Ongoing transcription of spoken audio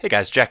Hey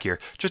guys, Jack here.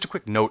 Just a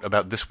quick note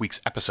about this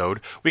week's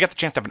episode. We got the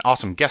chance to have an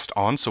awesome guest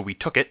on, so we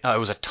took it. It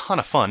was a ton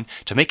of fun.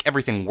 To make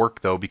everything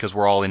work, though, because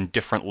we're all in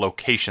different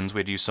locations, we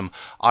had to use some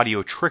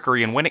audio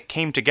trickery, and when it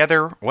came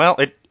together, well,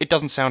 it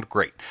doesn't sound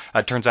great.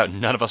 It turns out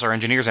none of us are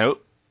engineers, and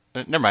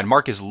never mind,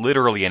 Mark is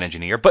literally an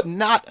engineer, but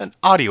not an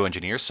audio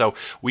engineer, so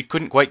we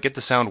couldn't quite get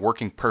the sound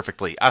working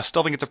perfectly. I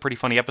still think it's a pretty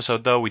funny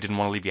episode, though. We didn't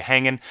want to leave you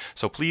hanging,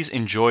 so please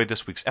enjoy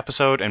this week's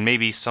episode, and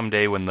maybe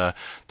someday when the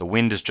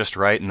wind is just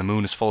right and the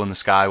moon is full in the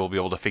sky, we'll be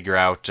able to figure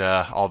out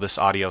all this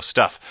audio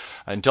stuff.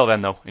 Until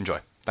then, though, enjoy.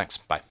 Thanks.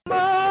 Bye.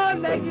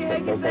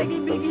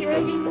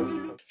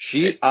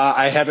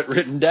 I have it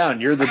written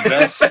down. You're the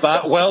best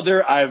spot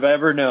welder I've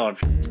ever known.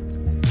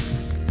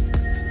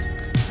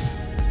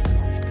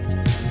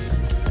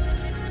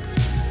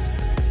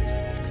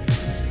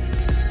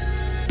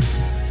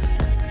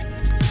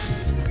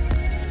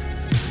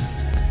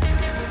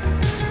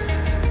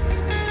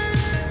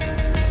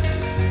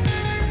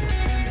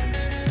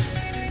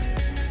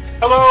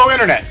 Hello,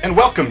 Internet, and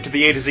welcome to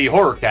the A to Z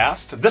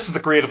Horrorcast. This is the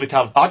creatively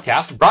titled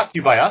podcast brought to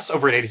you by us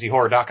over at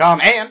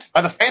AtoZHorror.com and by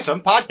the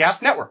Phantom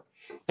Podcast Network.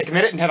 Take a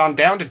minute and head on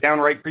down to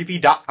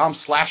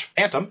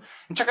downrightcreepy.com/phantom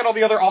and check out all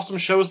the other awesome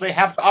shows they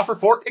have to offer.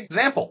 For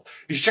example,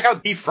 you should check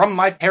out the From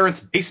My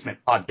Parents' Basement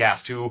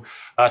podcast, who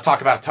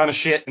talk about a ton of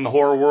shit in the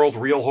horror world,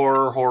 real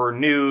horror, horror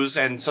news,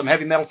 and some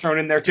heavy metal thrown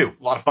in there too.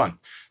 A lot of fun.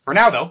 For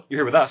now, though, you're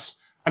here with us.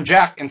 I'm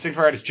Jack, and sitting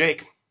right is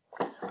Jake.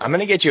 I'm going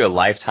to get you a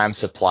lifetime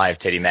supply of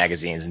titty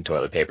magazines and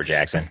toilet paper,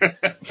 Jackson.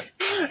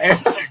 And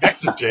sitting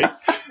next to Jake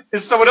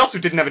is someone else who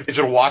didn't have a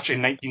digital watch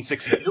in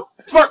 1962.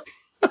 It's Mark.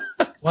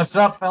 What's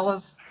up,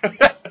 fellas?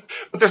 But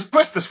there's a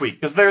twist this week,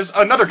 because there's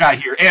another guy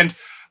here, and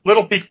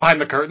little peek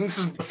behind the curtain. This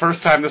is the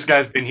first time this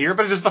guy's been here,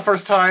 but it is the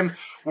first time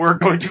we're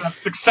going to have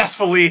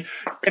successfully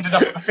ended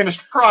up with a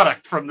finished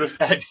product from this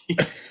guy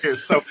here.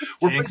 So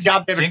we're pretty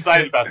goddamn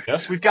excited about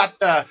this. We've got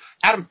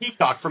Adam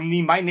Peacock from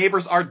the My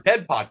Neighbors Are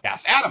Dead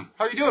podcast. Adam,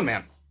 how are you doing,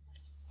 man?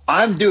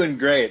 I'm doing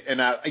great.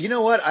 And you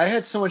know what? I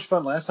had so much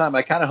fun last time.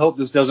 I kind of hope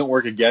this doesn't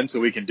work again so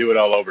we can do it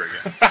all over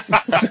again.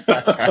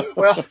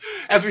 Well,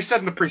 as we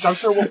said in the pre-show, I'm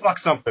sure we'll fuck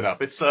something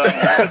up. It's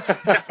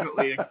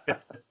definitely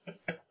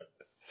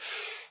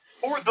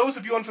For those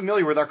of you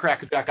unfamiliar with our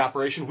Crackerjack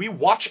operation, we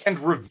watch and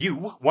review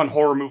one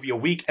horror movie a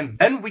week, and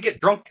then we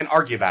get drunk and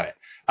argue about it.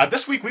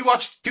 This week we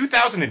watched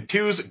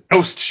 2002's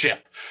Ghost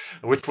Ship,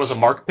 which was a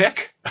Mark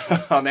pick,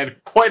 and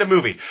quite a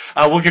movie.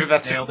 We'll get to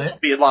that soon. It'll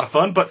be a lot of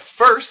fun. But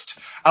first,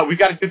 we've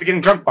got to do the getting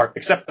drunk part,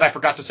 except that I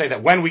forgot to say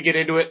that when we get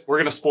into it, we're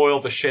going to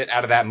spoil the shit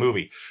out of that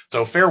movie.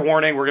 So fair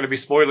warning, we're going to be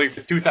spoiling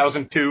the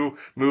 2002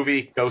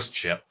 movie Ghost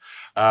Ship.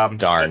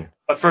 Darn.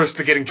 But first,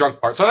 the getting drunk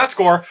part. So that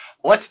score,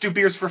 let's do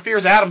beers for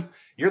fears. Adam,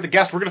 you're the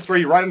guest. We're going to throw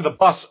you right into the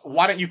bus.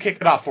 Why don't you kick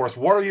it off for us?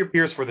 What are your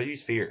beers for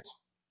these fears?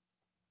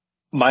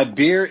 My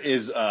beer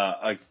is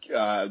you're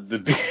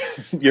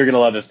gonna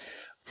love this.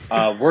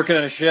 Working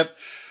on a ship,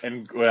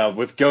 and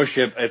with Ghost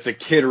Ship, it's a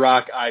Kid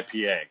Rock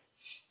IPA.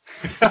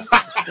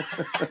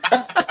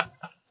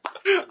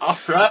 All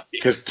right.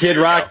 Because Kid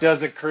Rock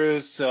does a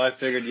cruise, so I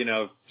figured,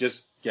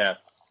 just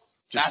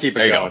keep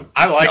it going.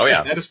 I like it.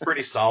 Yeah. That is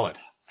pretty solid.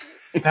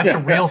 That's a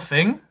real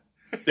thing?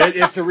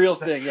 It's a real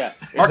thing, yeah.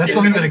 Is that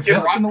something that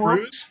exists in the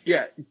world?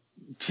 Yeah.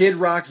 Kid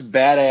Rock's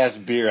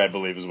Badass Beer, I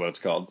believe, is what it's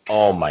called.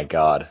 Oh, my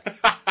God.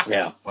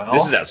 Yeah. Well,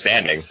 this is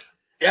outstanding.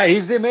 Yeah,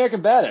 he's the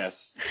American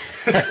badass.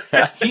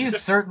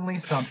 He's certainly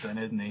something,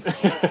 isn't he?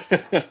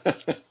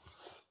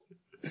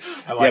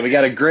 We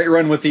got a great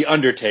run with The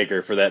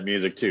Undertaker for that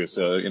music, too,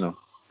 so,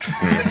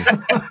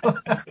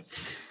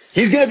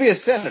 He's going to be a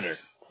senator.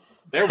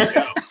 There we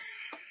go.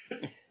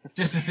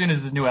 Just as soon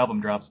as his new album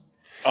drops.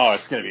 Oh,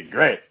 it's going to be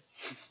great.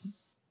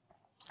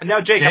 And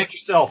now, Jake, how about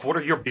yourself? What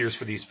are your beers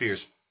for these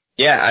fears?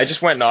 Yeah, I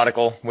just went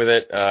nautical with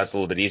it. It's a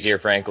little bit easier,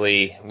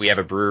 frankly. We have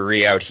a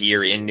brewery out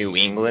here in New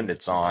England.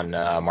 It's on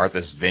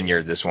Martha's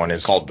Vineyard. This one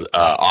is called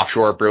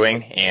Offshore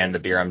Brewing, and the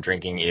beer I'm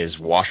drinking is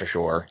Wash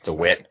Ashore. It's a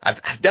wit.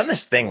 I've done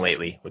this thing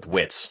lately with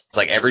wits. It's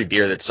like every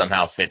beer that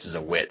somehow fits is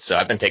a wit. So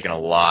I've been taking a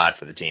lot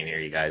for the team here,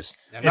 you guys.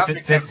 If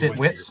it fits, it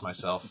wits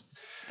myself.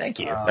 Thank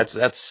you.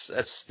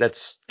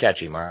 That's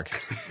catchy, Mark.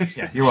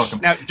 Yeah, you're welcome.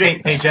 Now,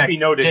 Jake, hey Jack, be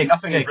noted, Jake,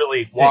 nothing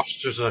really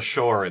washes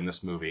ashore in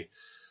this movie.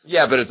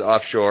 Yeah, but it's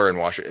offshore and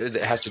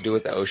it has to do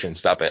with the ocean.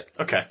 Stop it.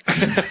 Okay.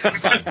 It's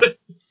fine.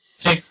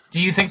 Jake,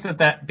 do you think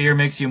that beer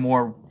makes you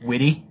more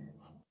witty?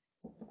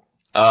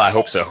 I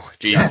hope so.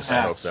 Jesus,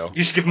 I hope so.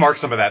 You should give Mark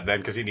some of that then,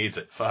 because he needs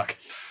it. Fuck.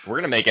 We're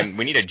going to make him.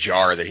 We need a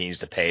jar that he needs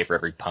to pay for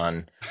every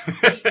pun.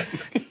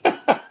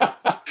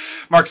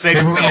 Mark, say it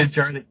yourself.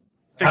 Okay.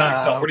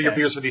 What are your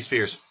beers for these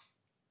fears?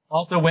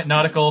 Also went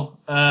nautical.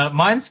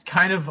 Mine's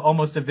kind of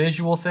almost a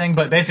visual thing,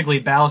 but basically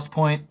Ballast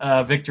Point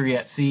Victory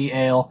at Sea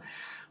Ale.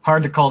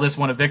 Hard to call this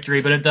one a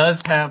victory, but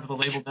the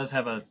label does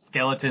have a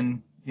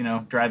skeleton,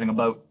 driving a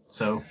boat.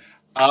 So.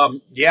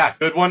 Yeah,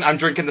 good one. I'm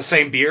drinking the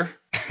same beer.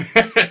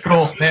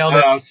 Cool, nailed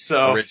it.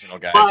 Original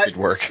guys, good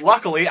work.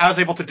 Luckily, I was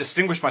able to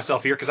distinguish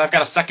myself here because I've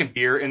got a second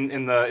beer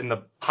in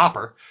the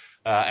hopper,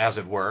 as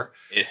it were.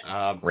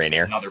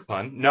 Rainier. Another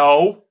pun.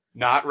 No,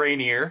 not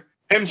Rainier.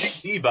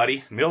 MGD,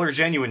 buddy, Miller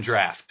Genuine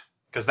Draft,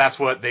 because that's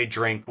what they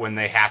drink when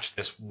they hatch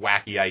this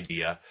wacky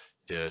idea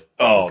to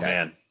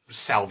man,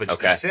 salvage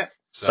Okay. the ship.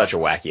 So, Such a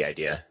wacky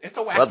idea. it's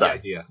a Well wacky done.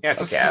 idea. Yeah,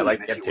 it's Okay, a I scheme, like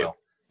if that you too.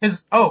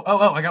 will.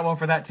 I got one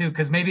for that too,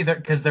 because maybe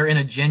they're in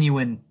a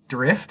genuine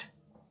drift,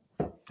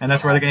 and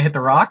that's where they're gonna hit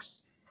the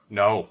rocks.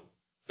 No.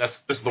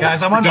 This is the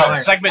Guys, one. I'm on No, fire.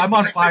 segment, I'm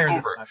on segment fire this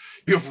over. time.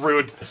 You've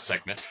ruined this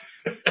segment.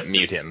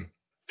 Mute him.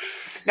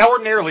 Now,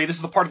 ordinarily, this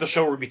is the part of the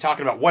show where we'd be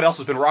talking about what else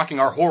has been rocking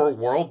our horror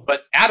world,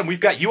 but Adam,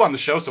 we've got you on the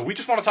show, so we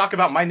just want to talk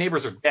about My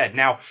Neighbors Are Dead.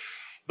 Now,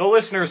 the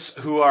listeners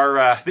who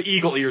are the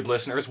eagle-eared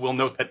listeners will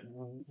note that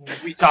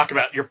we talk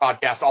about your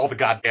podcast all the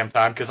goddamn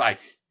time, because I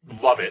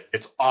love it.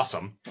 It's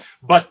awesome.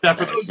 But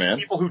for those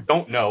people who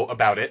don't know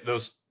about it,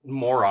 those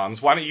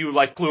morons, why don't you,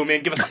 clue them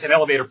in, give us an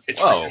elevator pitch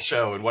for your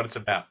show and what it's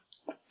about.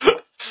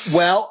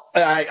 Well,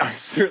 I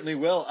certainly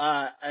will.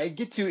 I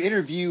get to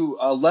interview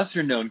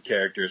lesser-known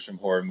characters from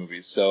horror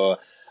movies, so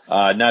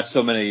not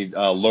so many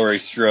Laurie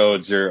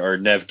Strodes or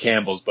Nev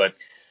Campbells, but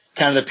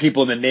kind of the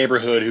people in the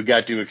neighborhood who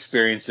got to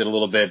experience it a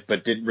little bit,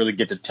 but didn't really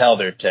get to tell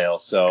their tale.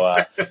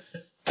 So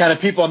kind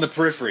of people on the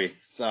periphery,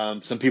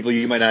 some people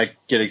you might not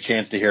get a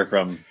chance to hear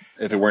from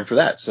if it weren't for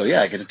that. So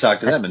yeah, I get to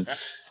talk to them. And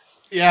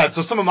yeah,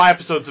 so some of my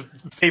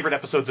favorite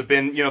episodes have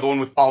been, the one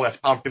with Paul F.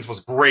 Tompkins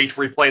was great,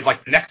 where he played the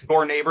next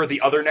door neighbor,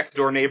 the other next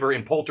door neighbor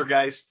in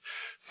Poltergeist.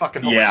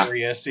 Fucking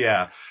hilarious,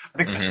 yeah. I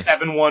think the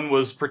 7 one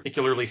was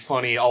particularly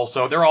funny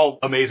also. They're all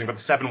amazing, but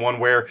the 7 one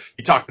where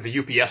he talked to the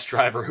UPS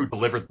driver who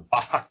delivered the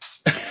box.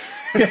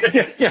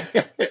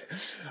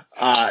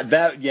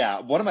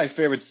 One of my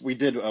favorites we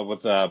did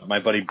with my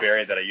buddy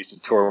Barry that I used to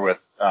tour with.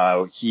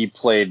 He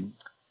played,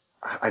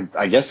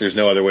 I guess there's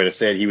no other way to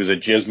say it. He was a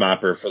jizz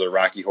mopper for the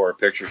Rocky Horror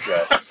Picture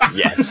Show.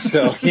 Yes.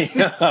 So he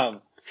had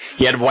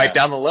to wipe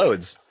down the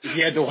loads. He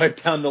had to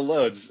wipe down the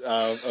loads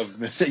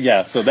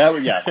So that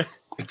was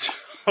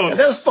Totally.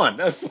 That was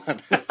fun.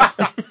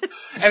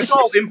 And it's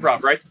all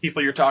improv, right? The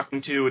people you're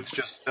talking to, it's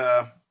just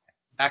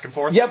back and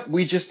forth. Yep,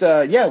 we just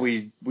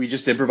we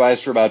just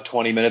improvised for about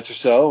 20 minutes or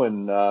so,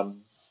 and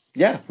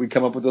we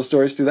come up with those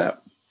stories through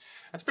that.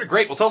 That's pretty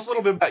great. Well, tell us a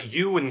little bit about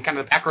you and kind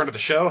of the background of the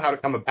show, how to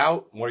come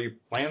about, what are your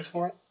plans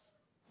for it?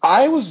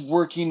 I was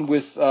working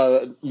with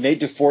Nate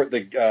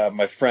DeFort,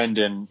 my friend,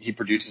 and he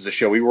produces a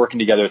show. We were working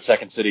together at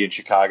Second City in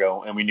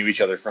Chicago, and we knew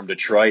each other from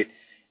Detroit.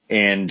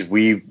 And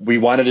we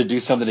wanted to do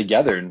something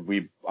together,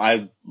 and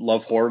I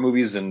love horror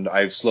movies, and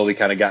I've slowly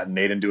kind of gotten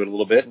Nate into it a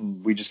little bit,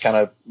 and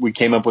we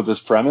came up with this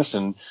premise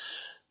and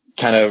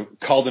kind of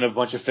called in a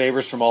bunch of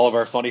favors from all of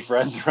our funny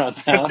friends around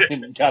town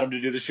and got them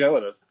to do the show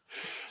with us.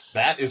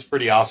 That is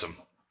pretty awesome.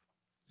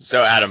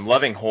 So Adam,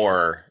 loving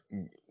horror,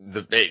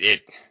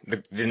 the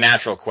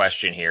natural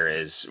question here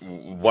is,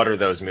 what are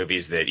those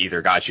movies that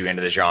either got you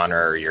into the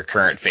genre or your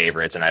current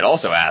favorites? And I'd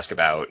also ask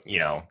about,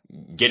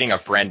 getting a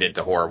friend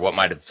into horror. What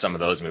might have some of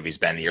those movies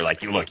been that you're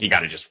like, look, you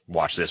got to just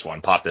watch this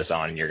one, pop this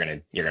on, and you're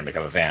gonna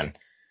become a fan.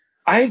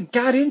 I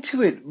got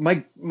into it.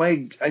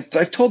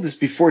 I've told this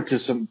before to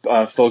some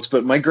folks,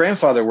 but my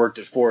grandfather worked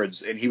at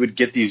Ford's, and he would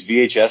get these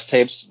VHS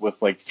tapes with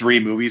 3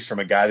 movies from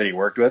a guy that he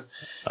worked with.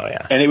 Oh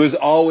yeah. And it was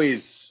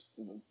always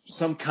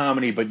some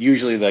comedy, but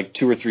usually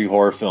 2 or 3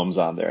 horror films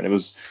on there. And it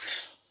was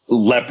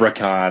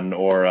Leprechaun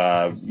or,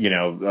 a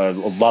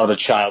lot of the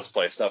Child's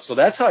Play stuff. So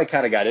that's how I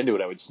kind of got into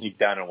it. I would sneak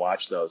down and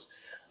watch those.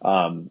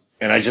 And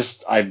I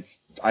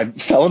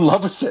fell in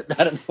love with it.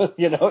 I don't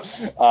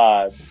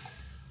know,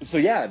 so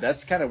yeah,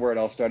 that's kind of where it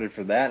all started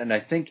for that. And I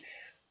think,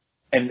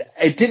 and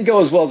it didn't go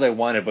as well as I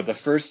wanted, but the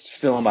first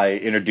film I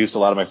introduced a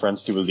lot of my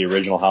friends to was the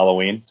original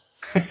Halloween.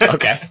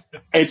 Okay.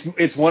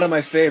 It's one of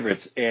my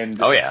favorites, and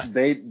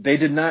they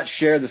did not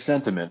share the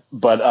sentiment,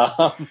 but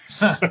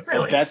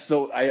Really?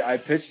 I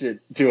pitched it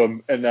to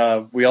them,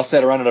 and we all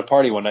sat around at a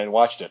party one night and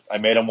watched it. I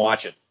made them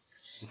watch it.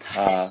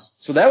 Nice.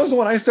 So that was the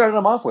one I started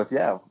them off with.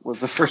 Yeah, was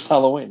the first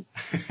Halloween.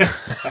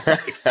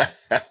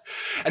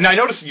 And I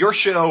noticed your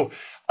show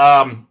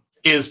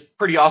is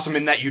pretty awesome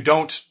in that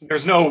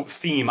there's no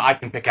theme I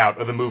can pick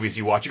out of the movies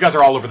you watch. You guys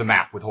are all over the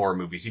map with horror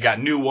movies. You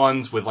got new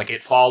ones with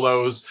It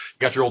Follows. You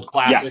got your old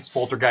classics,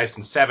 Poltergeist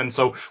and 7.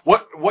 So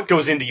what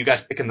goes into you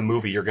guys picking the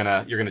movie you're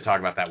gonna talk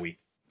about that week?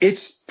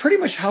 It's pretty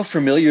much how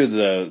familiar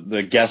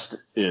the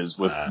guest is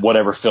with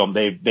whatever film.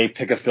 They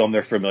pick a film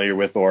they're familiar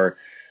with, or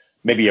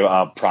maybe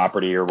a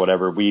property or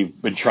whatever.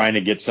 We've been trying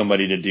to get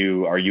somebody to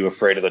do Are You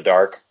Afraid of the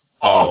Dark?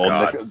 Oh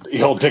God.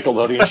 The old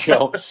Nickelodeon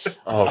show.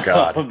 Oh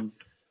God.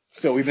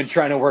 So we've been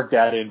trying to work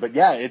that in, but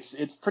yeah,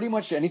 it's pretty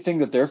much anything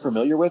that they're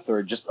familiar with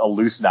or just a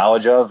loose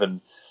knowledge of,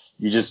 and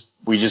we just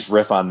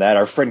riff on that.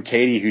 Our friend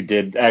Katie, who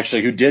did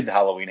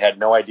Halloween, had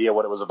no idea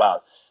what it was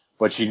about,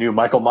 but she knew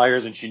Michael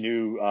Myers and she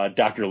knew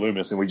Dr.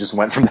 Loomis, and we just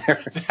went from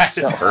there.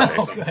 That's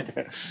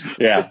perfect.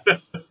 Yeah,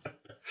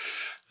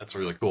 that's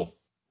really cool.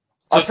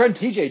 Our friend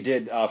TJ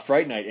did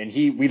Fright Night, and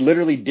we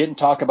literally didn't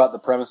talk about the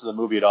premise of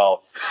the movie at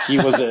all. He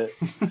was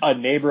a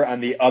neighbor on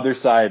the other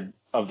side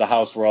of the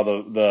house where all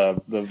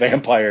the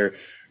vampire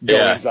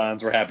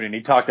goings-ons were happening.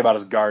 He talked about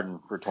his garden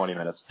for 20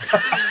 minutes.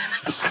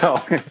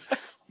 So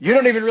you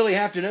don't even really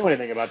have to know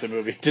anything about the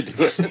movie to do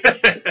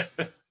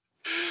it.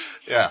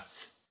 Yeah.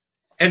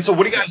 And so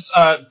what do you guys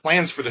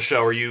plans for the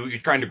show? Are you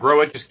trying to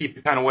grow it, just keep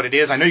it kind of what it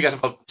is? I know you guys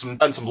have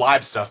done some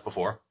live stuff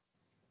before.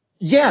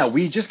 Yeah,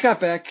 we just got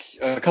back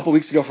a couple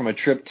weeks ago from a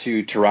trip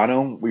to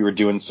Toronto. We were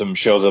doing some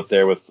shows up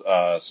there with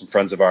some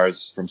friends of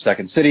ours from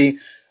Second City.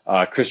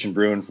 Christian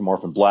Bruin from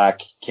Orphan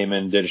Black came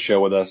in and did a show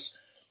with us.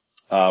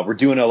 We're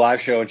doing a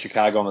live show in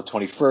Chicago on the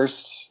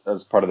 21st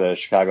as part of the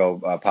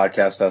Chicago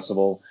Podcast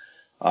Festival.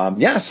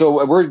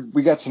 So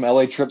we got some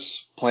LA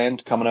trips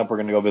planned coming up. We're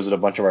going to go visit a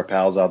bunch of our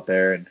pals out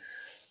there. And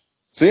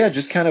so, yeah,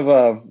 just kind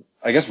of,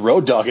 I guess,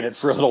 road dogging it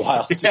for a little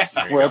while, just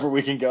wherever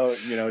we can go,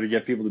 to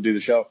get people to do the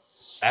show.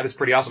 That is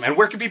pretty awesome. And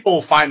where can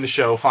people find the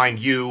show, find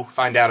you,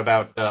 find out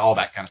about all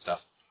that kind of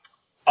stuff?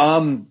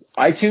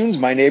 iTunes,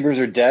 My Neighbors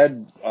Are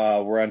Dead.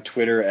 We're on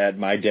Twitter at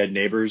My Dead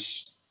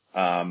Neighbors.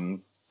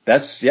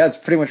 It's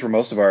pretty much where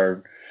most of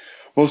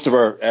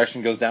our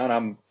action goes down.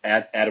 I'm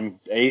at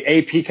Adam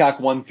a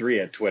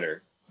Peacock13 at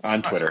Twitter,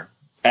 on Twitter,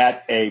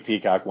 at a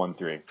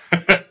Peacock13.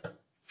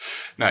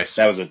 Nice.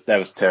 That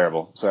was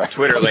terrible. Sorry.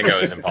 Twitter lingo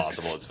is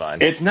impossible. It's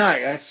fine. It's not.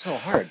 It's so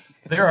hard.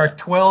 There are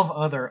 12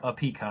 other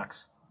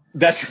peacocks.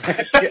 That's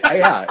right.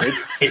 Yeah,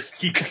 it's a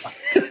peacock.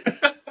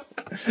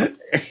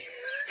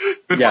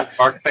 Good work,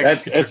 Mark.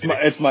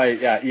 It's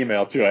my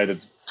email too. I did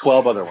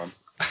 12 other ones.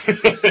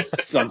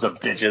 Sons of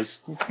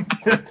bitches.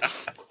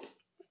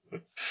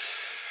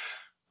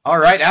 All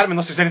right, Adam,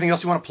 unless there's anything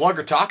else you want to plug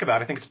or talk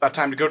about, I think it's about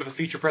time to go to the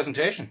feature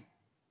presentation.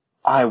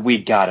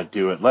 We gotta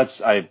do it.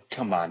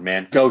 Come on,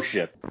 man. Go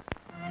ship.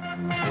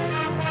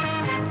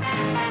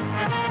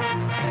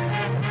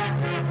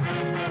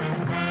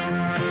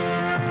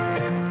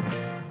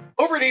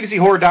 Over at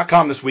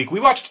AtoZHorror.com this week, we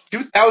watched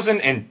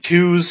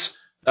 2002's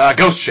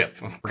Ghost Ship.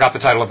 I forgot the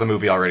title of the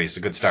movie already. It's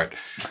a good start.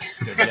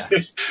 Good, yeah.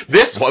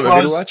 This what movie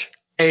to was watch?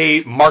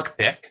 A Mark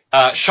pick.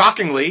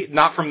 Shockingly,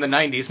 not from the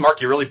 90s.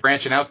 Mark, you're really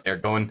branching out there,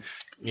 going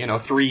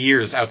 3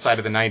 years outside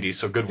of the 90s,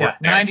 so good work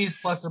there. 90s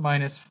plus or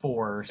minus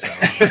 4 or so.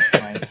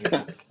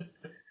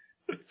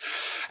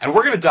 And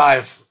we're going to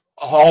dive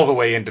all the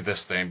way into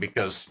this thing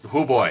because,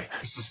 oh boy,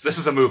 this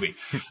is a movie.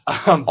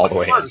 All the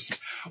way first,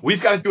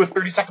 we've got to do a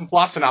 30-second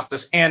plot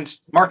synopsis. And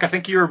Mark, I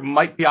think you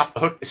might be off the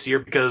hook this year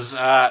because,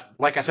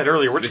 like I said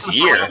earlier, we're just going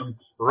to throw Adam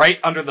right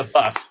under the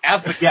bus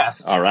as the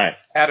guest. All right,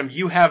 Adam,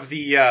 you have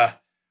the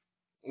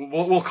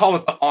we'll call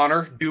it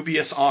the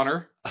dubious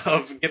honor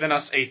of giving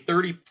us a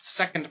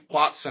 30-second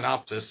plot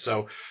synopsis.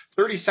 So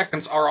 30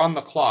 seconds are on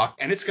the clock,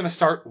 and it's going to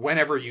start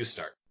whenever you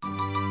start.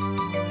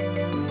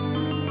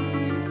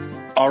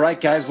 All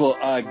right, guys. Well,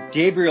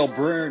 Gabriel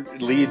Byrne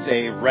leads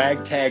a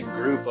ragtag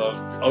group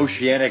of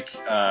oceanic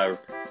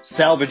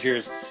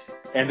salvagers,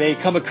 and they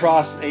come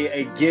across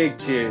a gig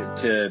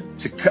to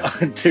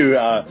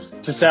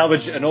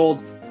salvage an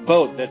old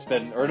boat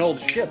an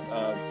old ship,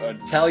 an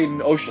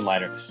Italian ocean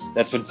liner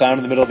that's been found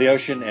in the middle of the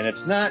ocean, and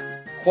it's not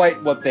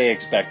quite what they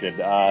expected.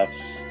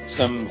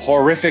 Some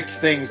horrific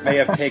things may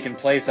have taken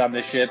place on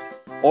this ship,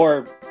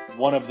 or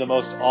one of the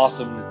most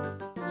awesome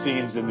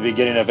scenes in the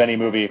beginning of any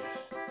movie.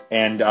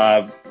 And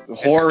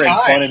horror and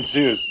fun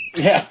ensues.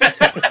 Yeah.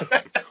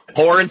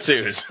 Horror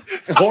ensues.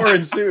 Horror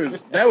ensues.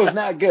 That was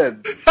not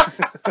good.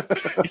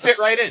 You fit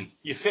right in.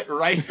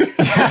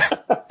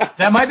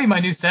 That might be my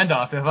new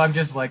send-off if I'm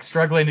just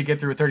struggling to get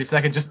through a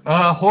 30-second. Just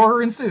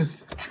horror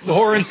ensues.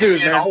 Horror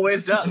ensues, man. It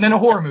always does. And then a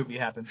horror movie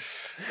happens.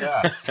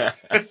 Yeah.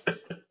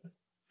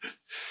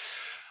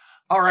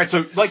 All right,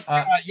 so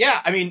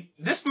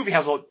this movie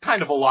has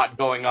kind of a lot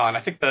going on. I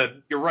think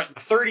you're right.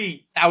 The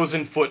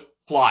 30,000-foot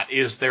plot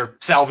is they're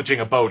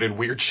salvaging a boat and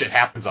weird shit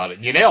happens on it.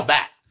 You nailed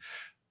that.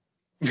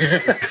 You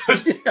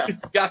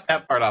got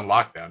that part on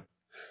lockdown.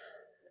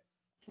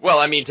 Well,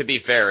 I mean, to be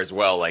fair as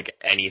well,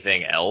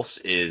 anything else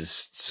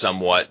is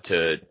somewhat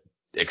to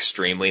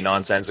extremely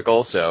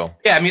nonsensical, so...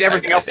 Yeah, I mean,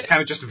 everything else is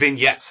kind of just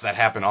vignettes that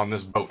happen on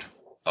this boat.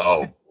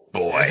 Oh,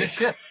 boy. There's a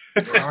ship.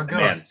 There are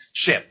ghosts.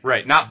 Ship,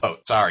 right, not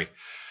boat, sorry.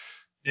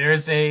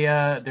 There's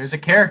a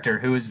character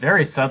who is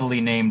very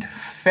subtly named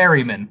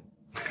Ferryman.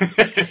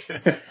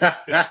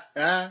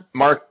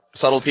 Mark,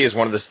 subtlety is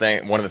one of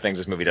the things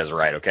this movie does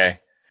right, okay?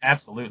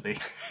 Absolutely.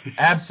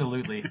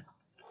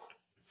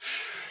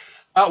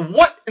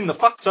 What in the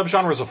fuck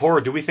subgenres of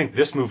horror do we think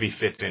this movie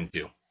fits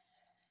into?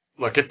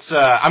 Look, it's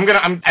I'm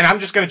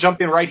just gonna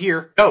jump in right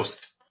here.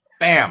 Ghost.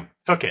 Bam.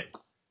 Took it.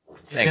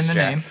 Thanks, in the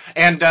Jack. name.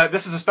 And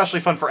this is especially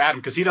fun for Adam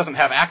because he doesn't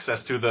have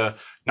access to the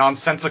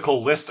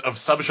nonsensical list of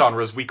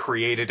subgenres we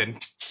created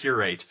and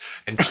curate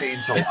and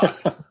change a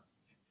lot.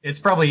 It's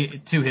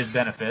probably to his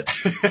benefit.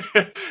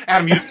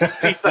 Adam, you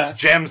see such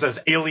gems as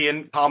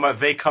Alien,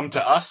 They Come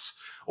to Us,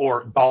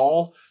 or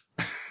Doll.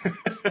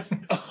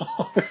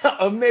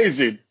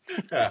 Amazing.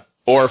 Yeah.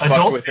 Or Adult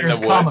Fucked Within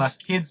the Woods.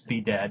 Kids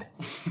Be Dead.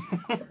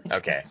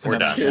 Okay, we're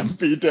done. Kids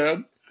Be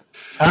Dead.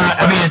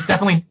 It's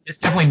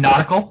definitely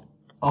nautical.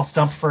 I'll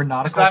stump for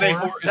nautical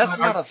horror. That's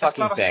not a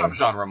fucking thing. That's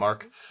not a subgenre,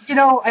 Mark.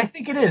 I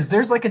think it is.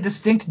 There's a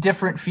distinct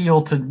different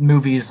feel to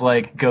movies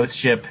like Ghost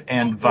Ship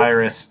and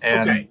Virus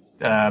and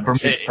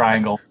Bermuda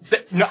Triangle.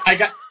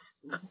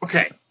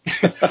 Okay.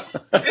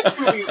 This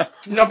movie,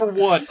 number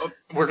one,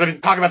 we're going to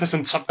talk about this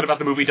in something about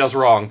the movie does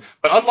wrong,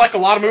 but unlike a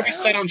lot of movies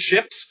set on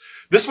ships,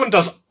 this one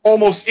does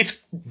it's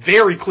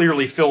very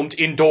clearly filmed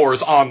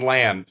indoors on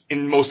land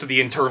in most of the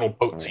internal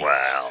boat scenes.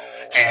 Wow.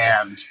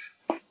 And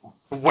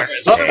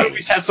whereas other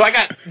movies have,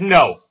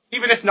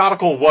 even if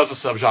nautical was a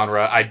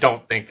subgenre, I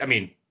don't think,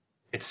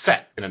 it's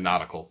set in a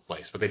nautical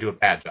place, but they do a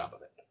bad job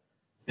of it.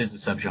 It is a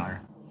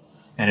subgenre,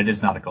 and it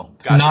is nautical.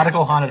 It's a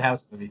nautical haunted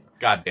house movie.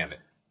 God damn it.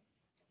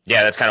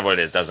 Yeah, that's kind of what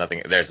it is. There's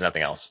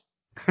nothing else.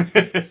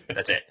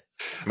 That's it.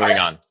 Moving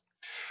on.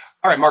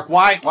 All right, Mark,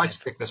 why'd you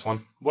pick this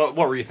one? What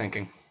were you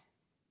thinking?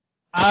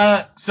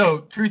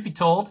 So, truth be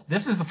told,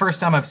 this is the first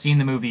time I've seen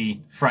the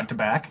movie front to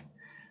back.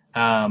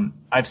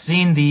 I've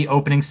seen the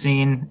opening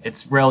scene.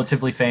 It's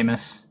relatively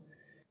famous.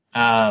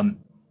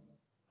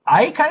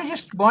 I kind of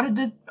just wanted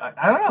to,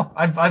 I don't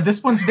know.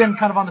 This one's been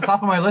kind of on the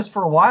top of my list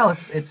for a while.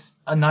 It's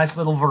a nice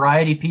little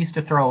variety piece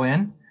to throw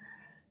in.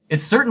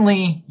 It's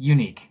certainly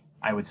unique,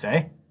 I would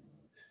say.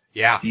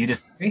 Yeah. Do you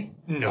disagree?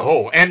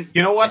 No. And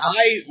you know what?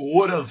 I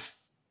would have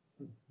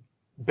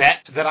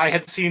bet that I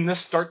had seen this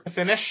start to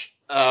finish.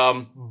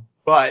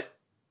 But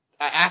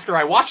after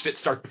I watched it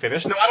start to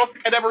finish, no, I don't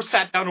think I'd ever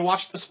sat down and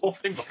watched this whole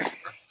thing before.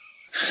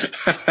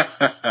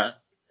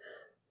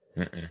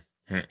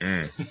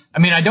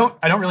 I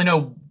don't really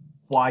know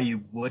why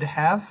you would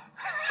have.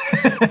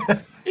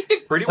 It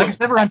did pretty well It's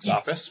never on box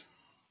office.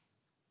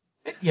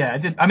 Yeah,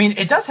 it did.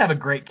 It does have a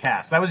great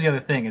cast. That was the other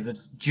thing, is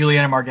it's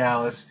Juliana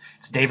Margulies,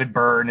 it's David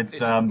Byrne, it's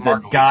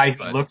the guy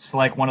who looks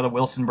like one of the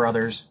Wilson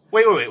brothers.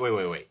 Wait.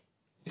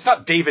 It's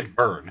not David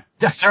Byrne.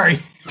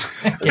 Sorry.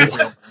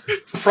 Gabriel.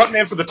 The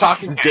frontman for the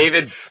Talking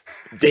Heads.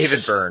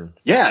 David Byrne.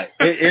 Yeah,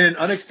 in an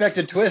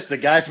unexpected twist, the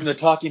guy from the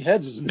Talking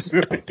Heads is in this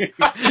movie.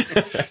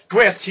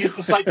 Twist, he's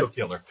the psycho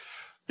killer.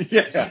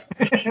 Yeah.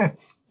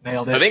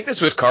 Nailed it. I think this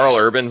was Carl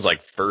Urban's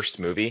first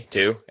movie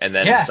too, and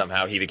then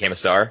somehow he became a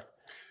star.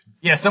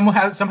 Yeah,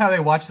 somehow they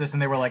watched this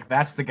and they were like,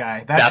 "That's the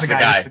guy. That's the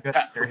guy. Who's the good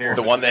actor here."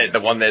 The one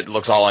that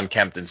looks all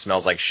unkempt and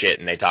smells like shit,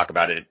 and they talk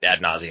about it ad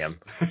nauseum.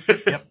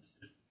 Yep.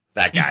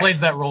 That guy. He plays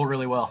that role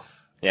really well.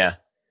 Yeah.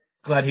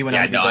 Glad he went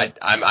on to do that.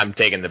 I'm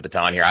taking the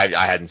baton here. I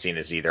hadn't seen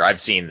this either.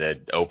 I've seen the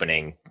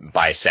opening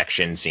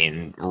bisection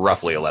scene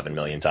roughly 11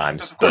 million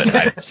times, but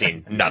I've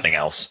seen nothing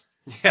else.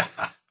 Yeah.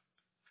 How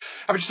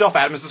about yourself,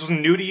 Adam? Is this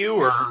one new to you,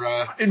 or?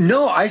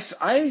 No,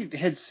 I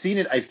had seen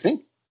it, I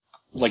think,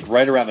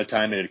 right around the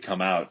time it had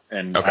come out,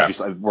 and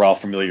obviously we're all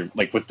familiar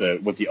with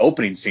the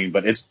opening scene,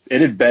 but it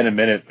had been a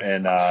minute,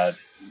 and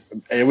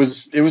it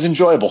was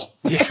enjoyable.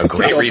 Yeah, a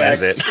great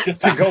revisit.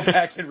 To go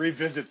back and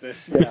revisit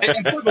this. Yeah.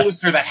 And for the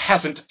listener that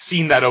hasn't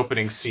seen that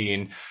opening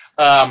scene,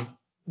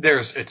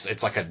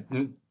 it's like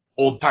an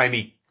old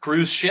timey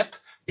cruise ship.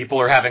 People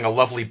are having a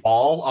lovely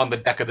ball on the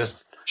deck of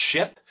this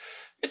ship.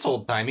 It's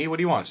old timey. What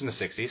do you want? It's in the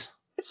 60s.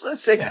 It's the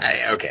 60s.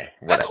 Yeah. Okay,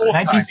 whatever.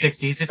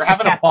 1960s. It's they're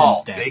having a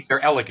ball. They're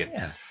elegant.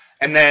 Yeah.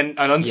 And then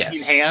an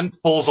unseen hand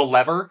pulls a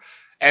lever,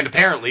 and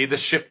apparently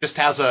this ship just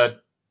has a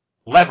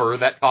lever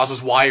that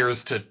causes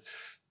wires to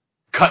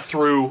cut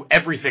through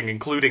everything,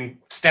 including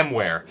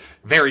stemware,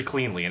 very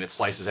cleanly, and it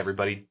slices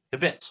everybody to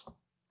bits.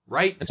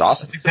 Right? It's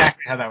awesome. That's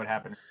exactly how that would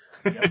happen.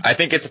 Yep. I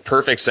think it's a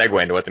perfect segue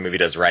into what the movie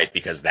does right,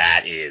 because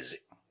that is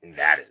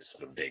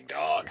the big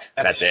dog.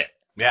 That's it.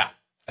 Yeah.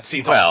 That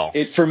scene's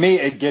for me,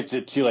 it gets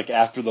it too.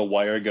 After the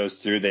wire goes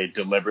through, they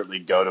deliberately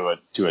go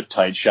to a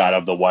tight shot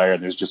of the wire,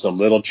 and there's just a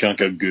little chunk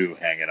of goo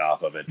hanging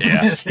off of it.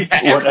 Yeah.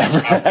 Whatever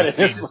that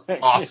is.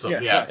 Awesome.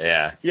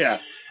 Yeah.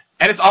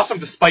 And it's awesome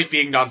despite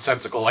being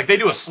nonsensical. They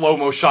do a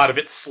slow-mo shot of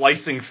it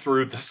slicing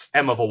through the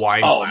stem of a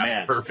wine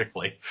glass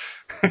perfectly.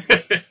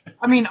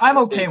 I'm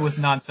okay with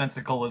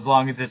nonsensical as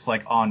long as it's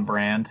on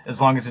brand, as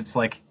long as it's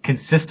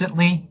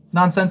consistently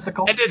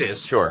nonsensical. And it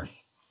is. Sure.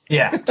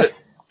 Yeah.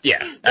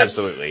 Yeah,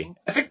 absolutely.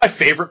 I think my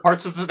favorite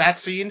parts of that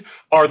scene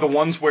are the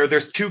ones where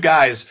there's two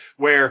guys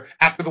where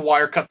after the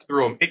wire cuts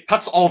through them, it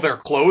cuts all their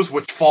clothes,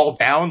 which fall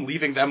down,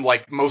 leaving them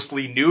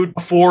mostly nude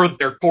before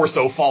their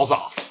torso falls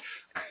off.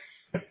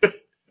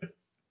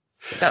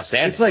 It's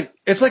outstanding.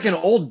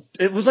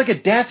 It was like a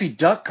Daffy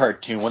Duck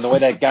cartoon when the way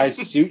that guy's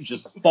suit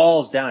just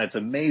falls down. It's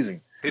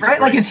amazing. It's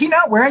right? Is he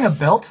not wearing a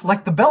belt?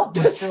 The belt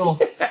was still...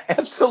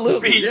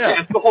 Absolutely, yeah.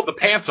 It's to hold the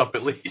pants up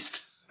at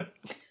least.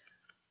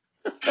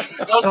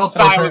 That was the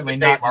style of the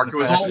day, Mark. It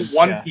was all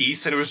one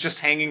piece, and it was just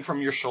hanging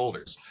from your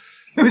shoulders.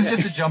 It was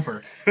just a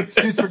jumper.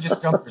 Suits were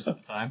just jumpers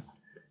at the time.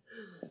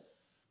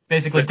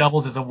 Basically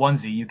doubles as a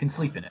onesie. You can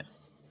sleep in it.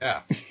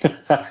 Yeah.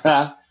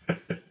 Yeah,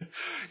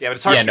 but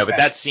it's hard but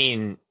that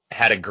scene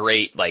had a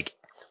great,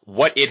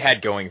 what it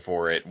had going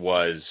for it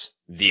was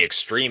the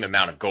extreme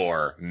amount of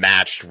gore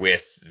matched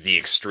with the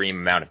extreme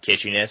amount of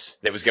kitschiness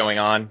that was going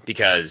on,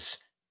 because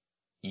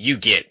you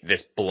get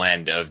this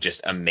blend of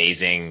just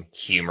amazing,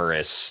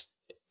 humorous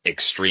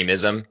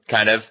extremism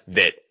kind of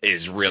that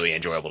is really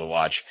enjoyable to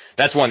watch.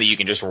 That's one that you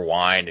can just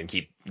rewind and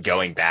keep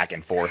going back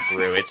and forth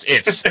through.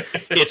 It's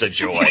a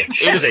joy.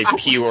 It is a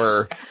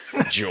pure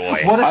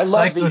joy. What a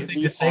psycho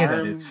thing to say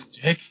that is,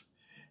 Jake.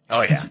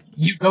 Oh yeah.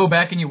 You go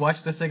back and you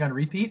watch this thing on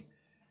repeat?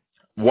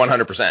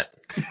 100%.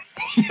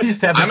 You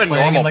just have I'm this a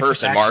playing in, normal like, the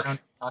person, Mark. background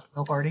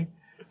cocktail party.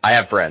 I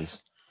have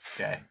friends.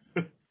 Okay.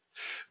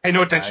 Pay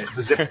no attention to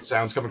the zipping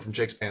sounds coming from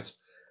Jake's pants.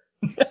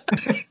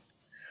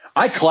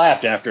 I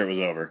clapped after it was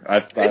over. I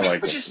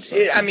like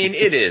it. I mean,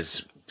 it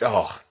is.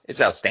 Oh,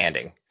 it's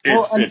outstanding.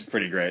 It's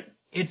pretty great.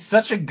 It's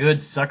such a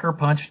good sucker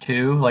punch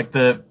too. Like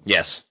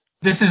Yes.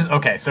 this is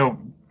okay. So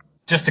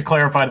just to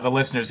clarify to the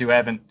listeners who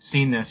haven't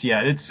seen this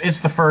yet,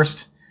 it's the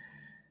first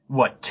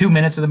 2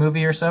 minutes of the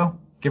movie or so,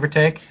 give or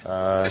take.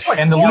 It's like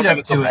and the 4 lead up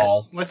minutes to of it.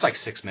 all. It's like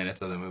 6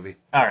 minutes of the movie.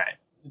 All right.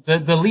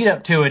 The lead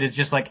up to it is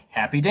just like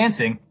happy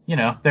dancing. You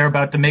know, they're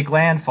about to make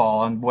landfall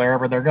on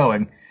wherever they're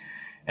going.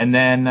 And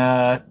then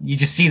you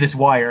just see this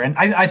wire. And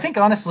I think,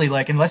 honestly,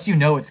 like, unless you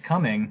know it's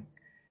coming,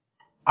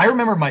 I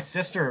remember my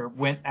sister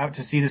went out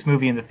to see this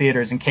movie in the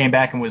theaters and came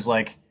back and was,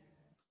 like,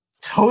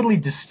 totally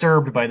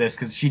disturbed by this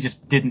because she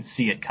just didn't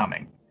see it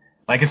coming.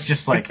 Like, it's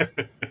just like...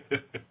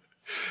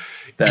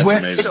 That's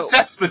amazing. It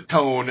sets the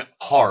tone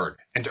hard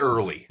and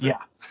early. Yeah.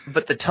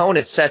 But the tone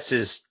it sets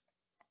is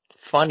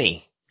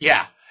funny.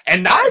 Yeah.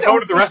 And not the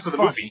tone of the rest of the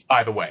movie,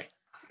 by the way.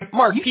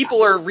 Mark,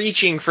 people are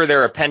reaching for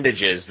their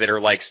appendages that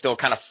are like still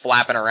kind of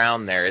flapping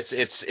around there.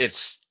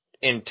 It's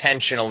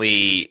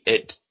intentionally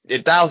it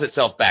dials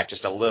itself back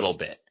just a little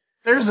bit.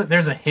 There's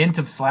a hint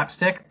of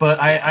slapstick, but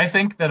I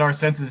think that our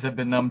senses have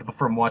been numbed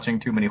from watching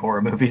too many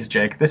horror movies,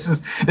 Jake. This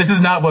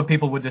is not what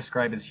people would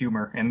describe as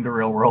humor in the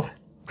real world.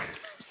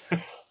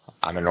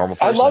 I'm a normal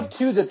person. I love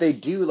too that they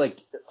do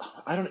like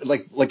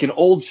in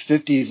old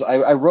 50s.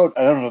 I wrote,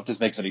 I don't know if this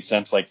makes any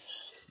sense, like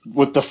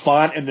with the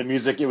font and the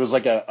music, it was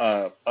like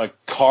a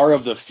car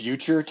of the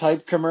future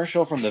type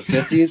commercial from the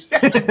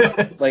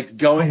 50s. Like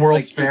going the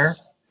World's like, Fair.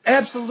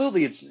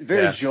 Absolutely, it's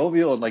very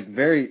jovial and like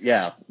very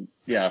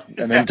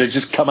and then to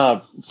just come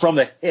out from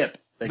the hip.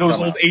 Those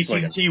old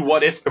AT&T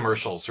What If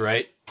commercials,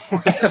 right?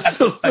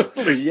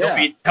 Absolutely, yeah.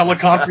 You'll be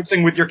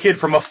teleconferencing with your kid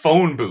from a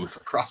phone booth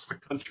across the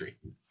country.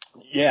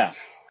 Yeah.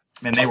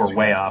 And they were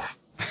way off.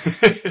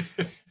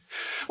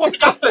 Well, they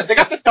got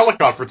the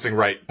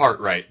teleconferencing part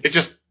right. It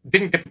just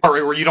didn't get the part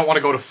right where you don't want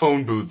to go to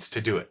phone booths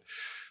to do it.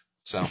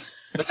 So,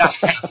 but not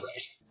half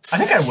right. I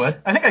think I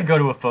would. I think I'd go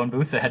to a phone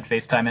booth that had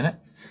FaceTime in it.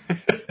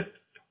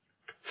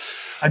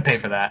 I'd pay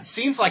for that.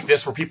 Scenes like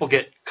this where people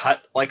get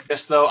cut like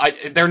this, though,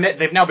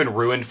 they've now been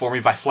ruined for me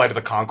by Flight of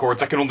the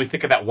Conchords. I can only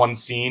think of that one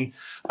scene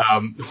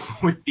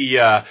with he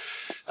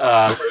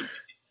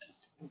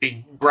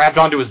grabbed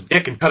onto his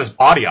dick and cut his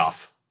body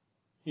off.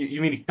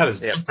 You mean he cut his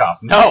dick off?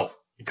 No,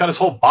 he cut his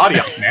whole body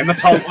off, man.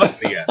 That's all it was at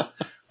the end.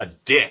 A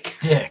dick.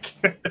 Dick.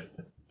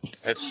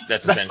 That's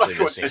essentially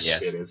the scene.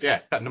 Yes. Shit is. Yeah,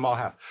 cutting them all in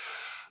half.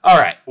 All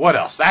right, what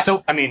else? That's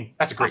a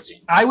great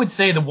scene. I would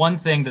say the one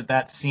thing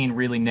that scene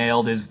really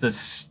nailed is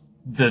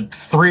the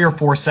 3 or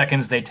 4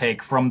 seconds they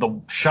take from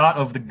the shot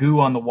of the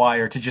goo on the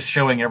wire to just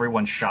showing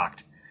everyone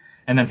shocked,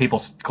 and then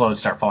people's clothes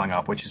start falling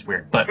off, which is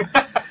weird. But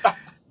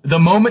the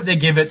moment they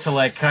give it to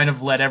like kind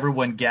of let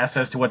everyone guess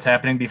as to what's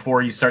happening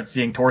before you start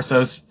seeing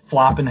torsos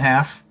flop in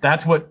half,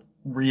 that's what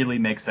really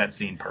makes that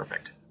scene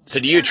perfect. So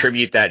do you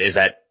attribute that? Does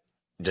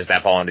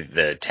that fall into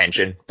the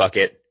tension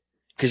bucket?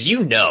 Because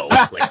you know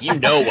what's he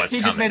coming. He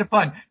just made a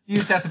pun. You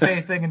just have to pay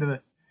a thing into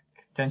the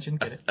tension.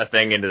 Get it? A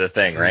thing into the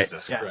thing, right?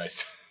 Jesus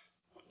Christ.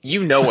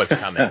 You know what's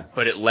coming,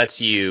 but it lets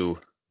you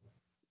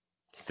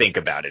think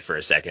about it for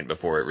a second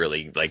before it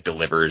really like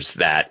delivers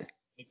that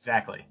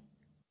Exactly.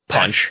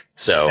 punch.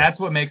 So That's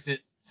what makes it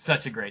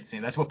such a great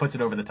scene. That's what puts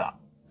it over the top.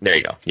 there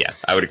you go. Yeah,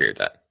 I would agree with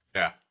that.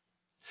 Yeah.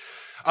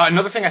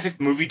 Another thing I think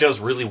the movie does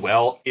really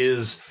well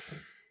is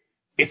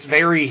it's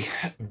very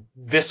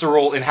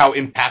visceral in how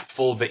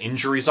impactful the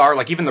injuries are.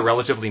 Like, even the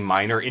relatively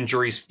minor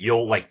injuries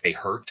feel like they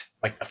hurt,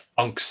 like the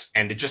thunks.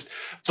 And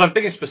so I'm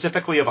thinking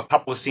specifically of a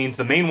couple of scenes.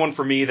 The main one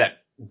for me that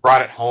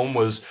brought it home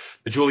was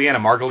the Juliana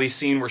Margulies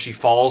scene where she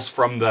falls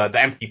from the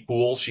empty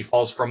pool. She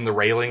falls from the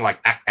railing,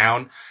 like, back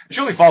down. And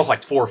she only falls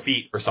like 4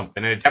 feet or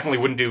something. And it definitely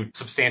wouldn't do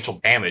substantial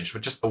damage,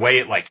 but just the way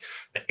it, like,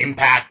 the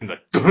impact and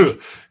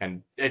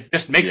and it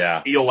just makes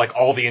it feel like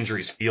all the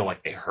injuries feel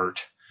like they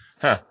hurt.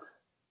 Huh.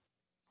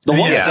 The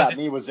one that got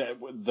me was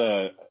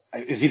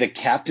is he the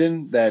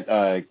captain that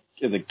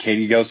the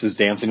Katie Ghost is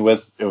dancing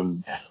with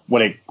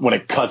when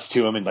it cuts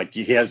to him and like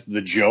he has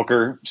the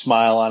Joker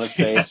smile on his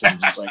face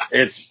and just like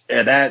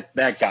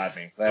that got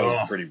me. That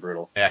was pretty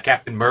brutal. Yeah,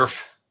 Captain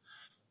Murph.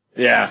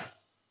 Yeah.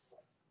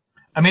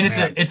 I mean,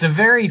 it's a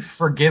very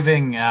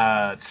forgiving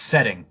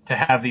setting to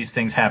have these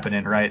things happen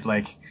in, right?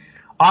 Like,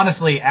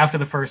 honestly, after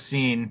the first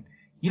scene,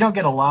 you don't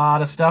get a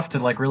lot of stuff to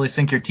like really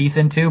sink your teeth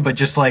into, but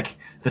just like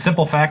the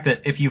simple fact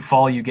that if you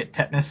fall, you get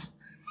tetanus.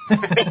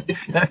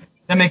 that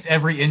makes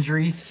every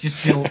injury just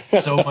feel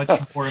so much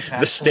more impactful.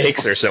 The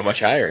stakes are so much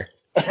higher.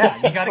 Yeah,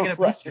 you got to get a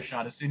booster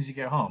shot as soon as you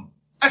get home.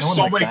 I have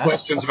so many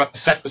questions about the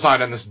set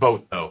design on this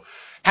boat, though.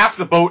 Half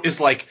the boat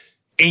is like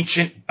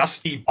ancient,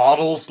 dusty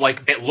bottles,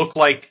 like that look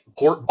like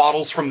port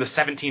bottles from the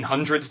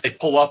 1700s. They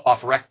pull up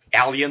off wrecked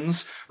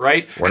galleons,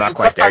 right? We're not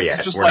quite there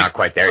yet. We're not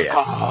quite there yet.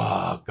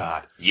 Oh,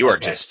 God. You are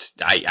just,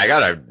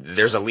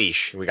 there's a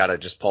leash. We gotta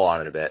just pull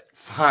on it a bit.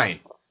 Fine.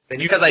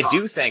 Because I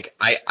do think,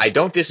 I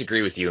don't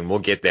disagree with you, and we'll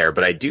get there,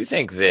 but I do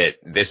think that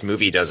this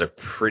movie does a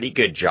pretty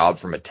good job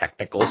from a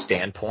technical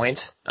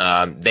standpoint.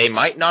 They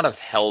might not have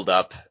held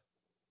up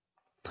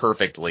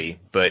perfectly,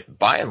 but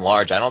by and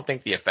large, I don't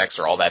think the effects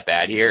are all that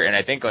bad here. And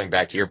I think going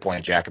back to your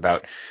point, Jack,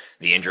 about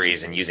the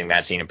injuries and using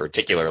that scene in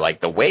particular, like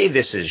the way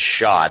this is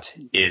shot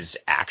is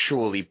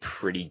actually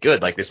pretty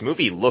good. Like this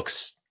movie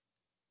looks...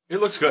 It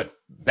looks good.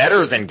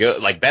 Better than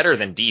good, like better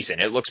than decent.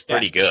 It looks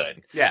pretty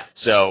good. Yeah.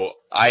 So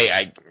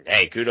hey,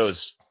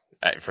 kudos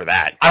for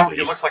that. I don't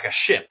think it looks like a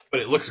ship,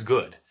 but it looks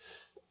good.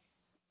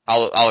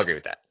 I'll agree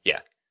with that. Yeah.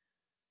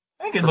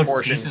 I think it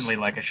looks decently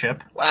like a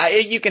ship. Well,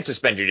 you can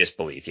suspend your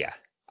disbelief. Yeah.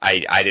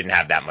 I didn't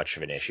have that much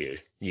of an issue.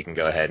 You can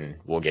go ahead and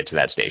we'll get to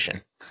that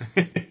station.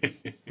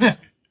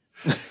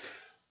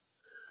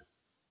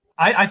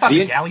 I thought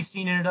the galley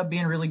scene ended up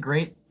being really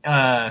great.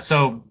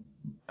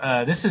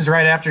 This is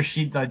right after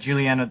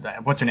Juliana,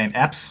 what's her name?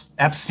 Epps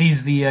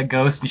sees the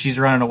ghost and she's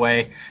running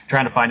away,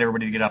 trying to find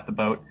everybody to get off the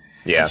boat.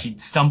 Yeah. And she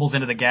stumbles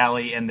into the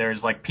galley and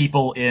there's like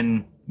people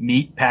in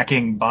meat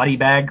packing body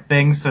bag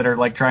things that are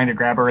like trying to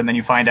grab her, and then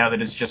you find out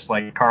that it's just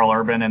like Carl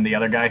Urban and the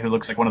other guy who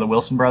looks like one of the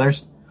Wilson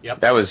brothers.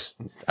 Yep.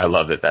 I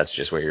love that that's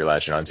just what you're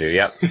latching onto.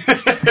 Yep.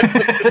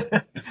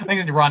 I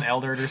think it's Ron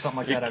Eldard or something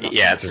like that.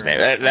 Yeah, that's his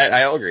name.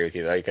 I'll agree with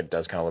you though. It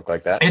does kind of look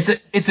like that.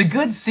 It's a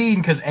good scene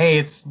because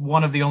it's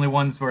one of the only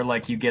ones where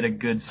like you get a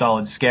good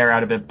solid scare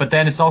out of it. But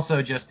then it's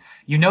also just,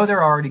 there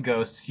are already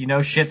ghosts.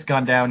 Shit's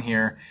gone down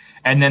here.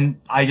 And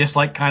then I just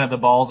like kind of the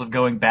balls of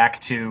going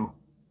back to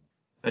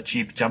a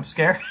cheap jump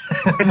scare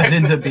that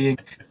ends up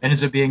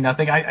being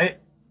nothing. I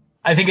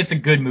think it's a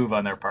good move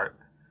on their part.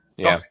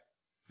 Yeah.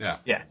 Oh,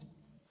 yeah.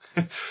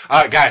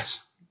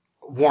 Guys,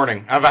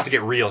 warning. I'm about to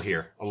get real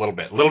here a little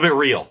bit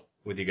real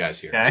with you guys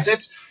here. Okay.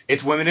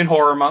 It's Women in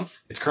Horror Month.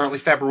 It's currently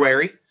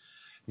February.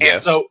 Yes.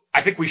 And so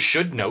I think we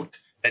should note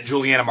that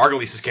Juliana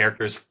Margulies'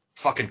 character is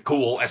fucking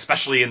cool,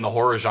 especially in the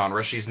horror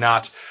genre. She's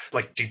not,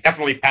 she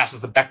definitely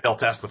passes the Bechdel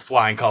test with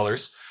flying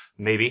colors,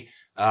 maybe.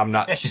 I'm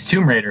not she's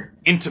Tomb Raider.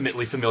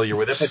 Intimately familiar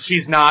with it, but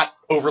she's not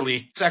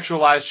overly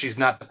sexualized. She's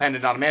not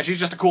dependent on a man. She's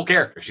just a cool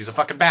character. She's a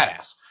fucking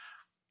badass.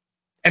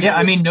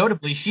 And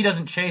notably, she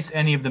doesn't chase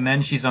any of the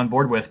men she's on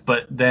board with,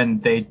 but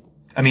then they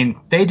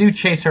do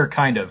chase her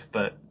kind of,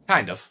 but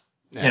kind of.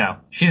 Yeah.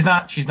 She's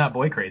not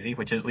boy crazy,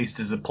 which at least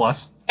is a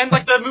plus. And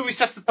the movie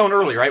sets the tone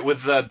early, right?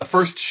 With the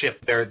first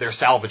ship they're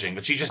salvaging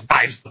that she just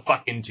dives the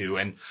fuck into,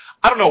 and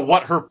I don't know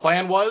what her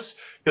plan was,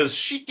 because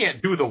she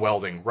can't do the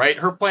welding, right?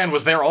 Her plan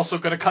was they're also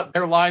going to cut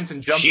their lines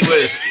and jump. She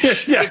was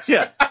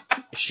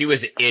She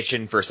was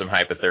itching for some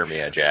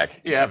hypothermia,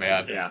 Jack. Yeah,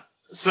 man. Yeah.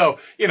 So,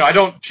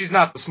 she's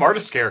not the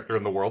smartest character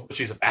in the world, but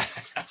she's a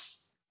badass.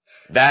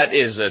 That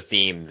is a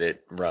theme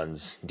that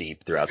runs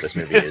deep throughout this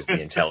movie, is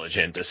the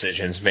intelligent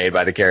decisions made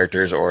by the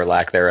characters or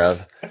lack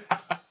thereof.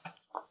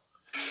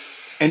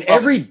 And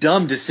every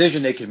dumb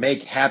decision they can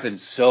make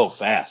happens so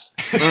fast.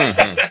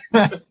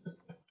 Mm-hmm.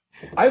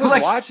 I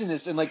was watching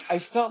this and I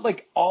felt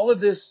like all of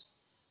this,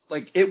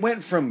 it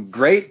went from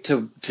great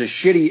to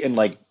shitty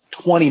in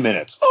 20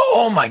 minutes.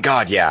 Oh my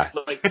God, yeah.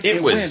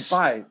 It went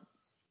by.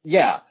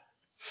 Yeah.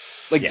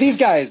 These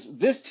guys,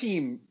 this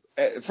team,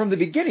 from the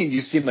beginning,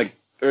 it seems like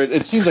they're,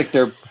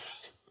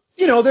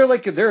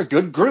 they're a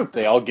good group.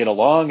 They all get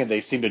along and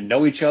they seem to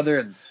know each other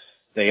and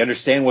they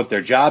understand what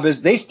their job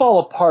is. They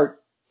fall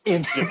apart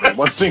instantly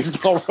once things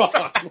go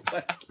wrong.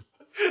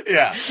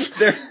 Yeah.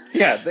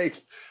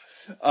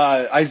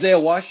 Isaiah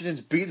Washington's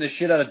beating the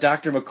shit out of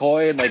Dr.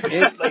 McCoy and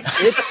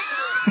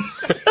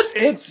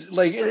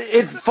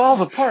it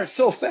falls apart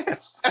so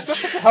fast.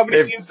 Especially for how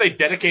many scenes they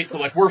dedicate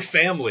to we're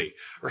family,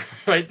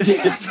 right?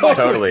 Yeah,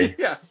 totally.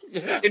 Yeah.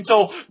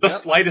 Until the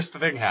slightest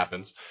thing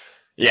happens.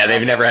 Yeah,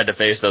 they've never had to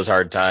face those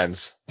hard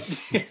times.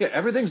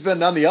 Everything's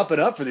been on the up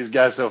and up for these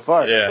guys so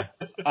far. Yeah.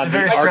 On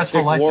the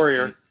Arctic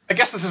Warrior. I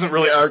guess this isn't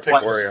really the Arctic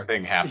slightest Warrior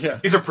thing happening. Yeah.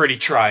 These are pretty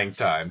trying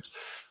times.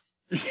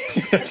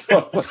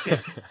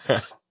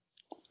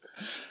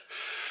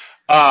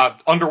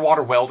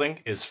 Underwater welding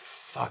is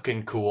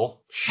fucking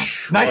cool.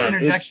 Nice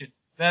interjection.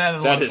 That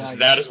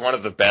is one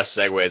of the best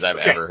segues I've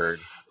ever heard.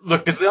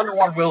 Look, because the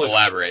underwater weld is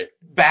Elaborate.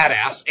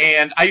 badass,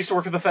 and I used to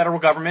work for the federal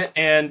government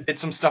and did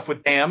some stuff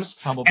with dams.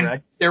 Humble and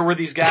brag. There were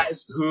these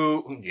guys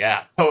who,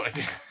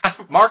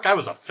 Mark, I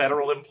was a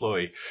federal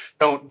employee.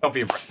 Don't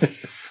be afraid.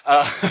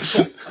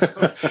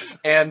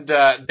 And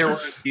there were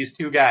these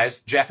two guys,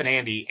 Jeff and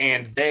Andy,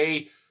 and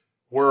they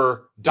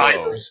were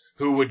divers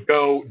who would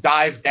go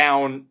dive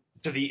down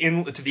to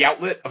the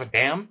outlet of a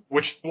dam,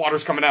 which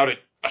water's coming out at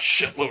a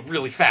shitload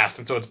really fast,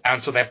 and so it's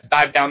bound, so they have to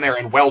dive down there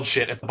and weld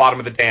shit at the bottom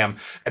of the dam,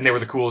 and they were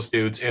the coolest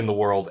dudes in the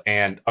world,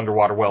 and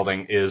underwater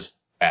welding is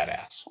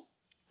badass.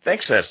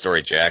 Thanks for that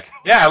story, Jack.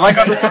 Yeah, I like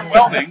underwater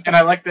welding, and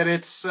I like that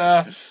it's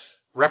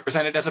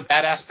represented as a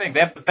badass thing. They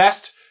have the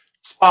best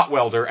spot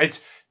welder. It's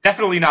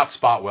definitely not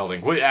spot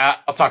welding.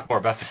 I'll talk more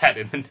about that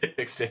in the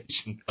nitpick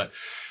station, but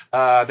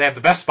they have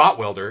the best spot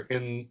welder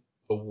in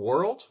the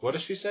world. What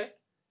does she say?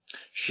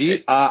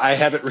 I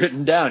have it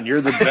written down.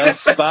 You're the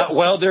best spot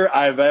welder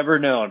I've ever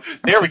known.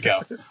 There we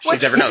go.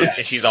 She's never known,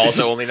 and she's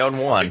also only known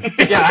one.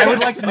 Yeah, I would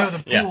like to know the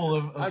pool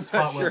of I'm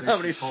spot not sure welders how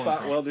many she's pulling spot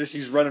from. welders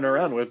she's running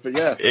around with, but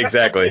yeah.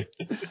 Exactly.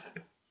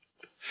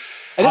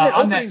 And in that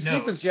On that opening note-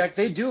 sequence, Jack,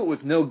 they do it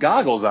with no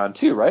goggles on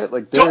too, right?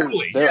 Like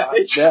Totally.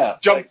 They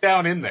just jump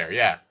down in there.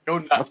 Yeah. Go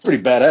nuts. That's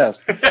pretty badass.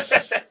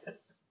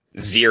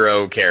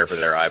 Zero care for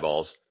their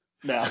eyeballs.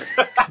 No,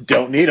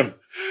 don't need them.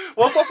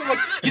 Well, it's also like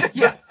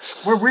Yeah,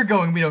 where we're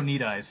going, we don't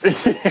need eyes.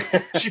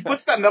 she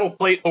puts that metal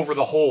plate over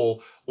the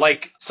hole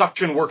like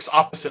suction works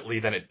oppositely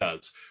than it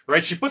does,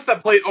 right? She puts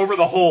that plate over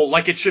the hole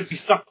like it should be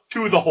sucked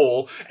to the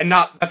hole and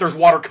not that there's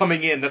water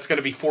coming in that's going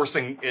to be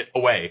forcing it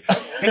away.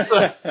 It's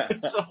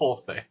a whole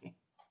thing.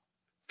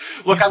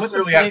 Look, You I'm put the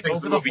clearly plate acting over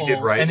the the movie hole,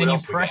 did right. and then What you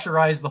else we got?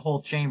 pressurize the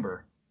whole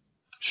chamber.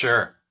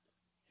 Sure.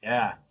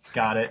 Yeah,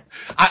 got it.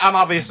 I'm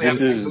obviously This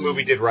acting is- the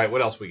movie did right.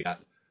 What else we got?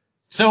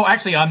 So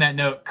actually, on that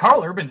note,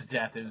 Carl Urban's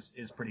death is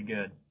pretty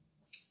good.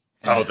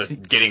 Oh, the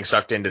getting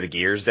sucked into the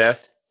gears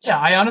death? Yeah,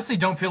 I honestly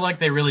don't feel like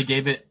they really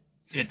gave it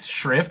its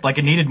shrift. Like,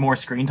 it needed more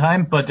screen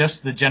time, but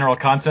just the general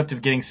concept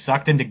of getting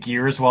sucked into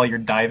gears while you're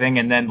diving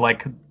and then,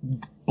 like,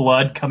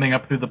 blood coming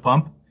up through the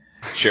pump.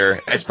 Sure.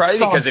 It's probably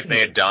Solid because if they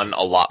scene. had done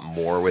a lot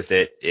more with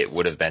it, it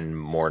would have been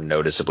more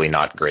noticeably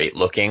not great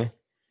looking.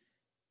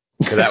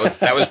 Because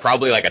that was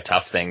probably like a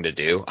tough thing to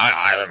do.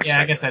 Yeah,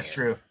 I guess that's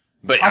true.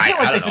 But I feel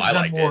like I they don't could know. I have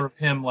done liked more it. of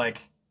him, like,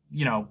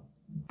 you know,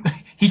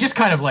 he just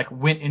kind of, like,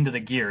 went into the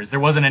gears. There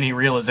wasn't any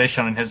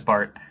realization on his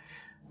part.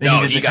 They No,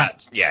 needed he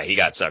to he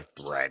got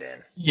sucked right in.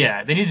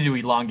 Yeah, they needed to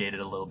elongate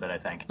it a little bit, I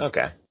think.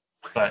 Okay.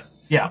 But,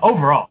 yeah,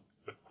 overall,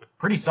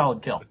 pretty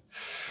solid kill.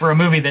 For a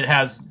movie that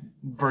has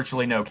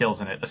virtually no kills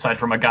in it, aside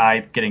from a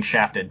guy getting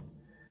shafted.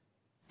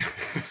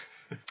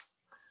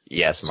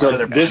 Yes, So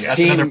Mark. this That's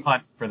team- another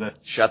punt for the...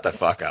 Shut the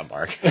fuck up,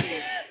 Mark.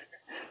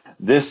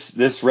 This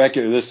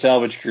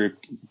salvage crew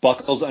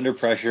buckles under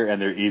pressure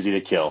and they're easy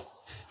to kill.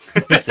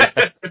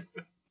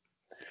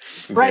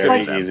 Right, Very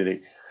like- easy to.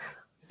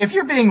 If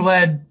you're being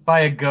led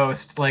by a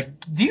ghost, like,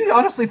 do you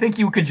honestly think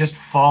you could just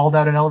fall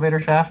down an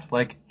elevator shaft?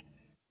 Like,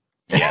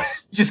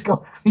 Yes. you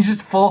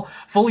just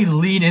fully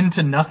lean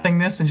into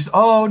nothingness and just,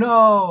 oh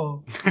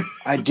no.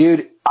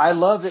 I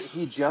love that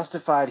he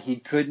justified he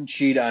couldn't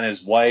cheat on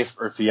his wife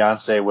or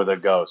fiance with a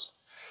ghost.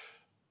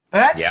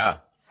 That's Yeah.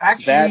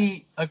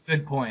 actually a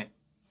good point.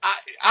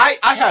 I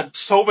had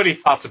so many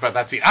thoughts about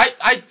that scene.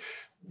 I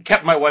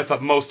kept my wife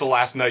up most of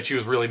last night. She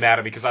was really mad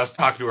at me because I was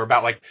talking to her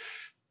about, like,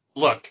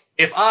 look,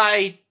 if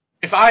I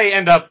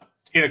end up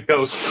in a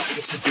ghost trying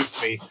to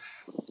seduce me,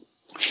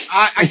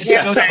 I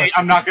can't say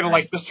I'm not going to,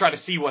 like, just try to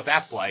see what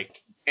that's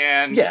like.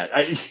 And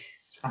Yeah,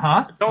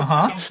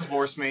 don't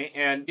divorce me.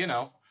 And, you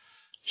know.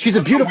 she's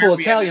a beautiful Where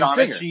we ended Italian on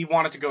it, singer. She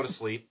wanted to go to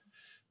sleep,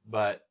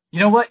 but... You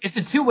know what? It's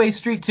a two-way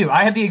street, too.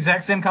 I had the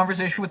exact same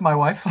conversation with my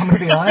wife, I'm going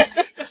to be honest.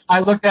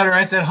 I looked at her,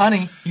 I said,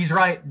 honey, he's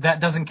right, that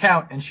doesn't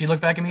count. And she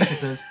looked back at me and she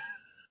says,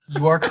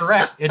 you are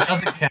correct, it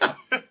doesn't count.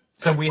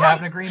 So we have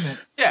an agreement.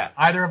 Yeah.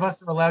 Either of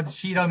us are allowed to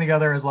cheat on the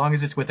other as long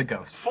as it's with a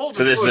ghost. Full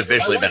So this has disclosure,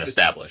 officially my wife been is-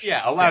 established.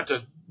 Yeah, allowed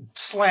to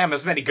slam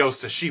as many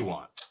ghosts as she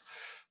wants.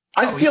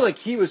 I feel like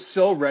he was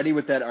so ready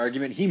with that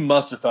argument. He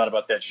must have thought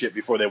about that shit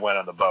before they went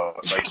on the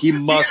boat. Like, he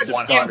must have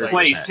thought 100%.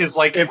 Place is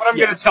like, what I'm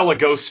going to tell a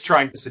ghost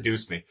trying to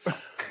seduce me.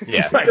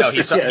 Yeah. Right. No,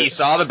 Yeah. he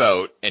saw the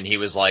boat and he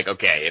was like,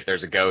 okay, if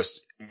there's a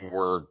ghost,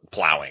 we're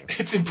plowing.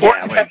 It's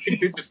important Yeah, to like- have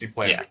contingency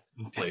plans Yeah.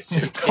 in place, too.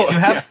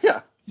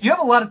 You have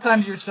a lot of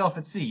time to yourself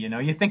at sea, you know,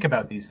 you think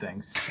about these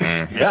things.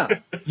 Yeah.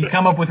 You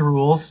come up with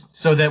rules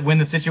so that when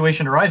the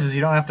situation arises,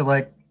 you don't have to,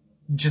 like,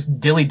 just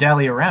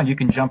dilly-dally around. You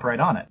can jump right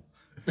on it.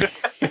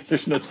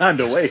 There's no time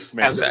to waste,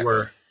 man. As it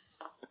were.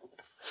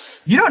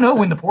 You don't know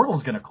when the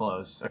portal's going to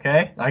close,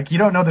 okay? Like, you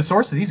don't know the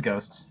source of these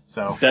ghosts,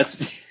 so...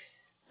 That's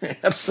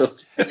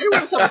absolutely. You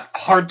guys have a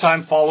hard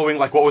time following,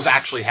 like, what was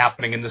actually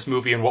happening in this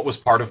movie and what was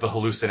part of the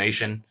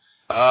hallucination.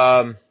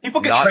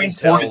 People get Not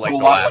transported until, like, to a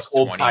the lot of, like, last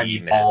 20 old-timey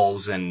minutes.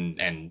 balls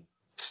and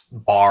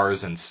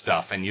bars and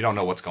stuff, and you don't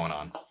know what's going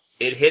on.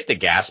 It hit the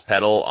gas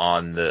pedal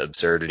on the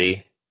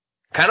absurdity.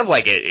 Kind of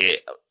like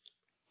it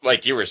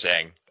like you were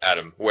saying,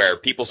 Adam, where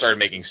people started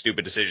making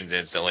stupid decisions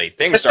instantly.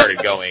 Things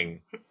started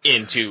going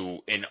into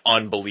an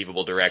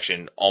unbelievable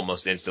direction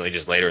almost instantly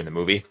just later in the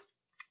movie.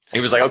 It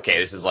was like, okay,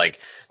 this is like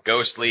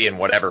ghostly and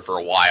whatever for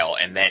a while,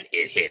 and then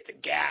it hit the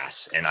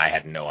gas, and I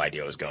had no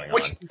idea what was going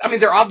Which, on. I mean,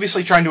 they're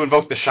obviously trying to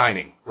invoke The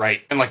Shining,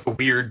 right? And, like, the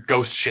weird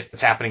ghost shit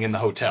that's happening in the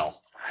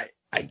hotel.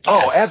 I guess.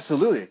 Oh,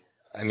 absolutely.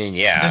 I mean,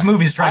 yeah. This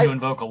movie's trying to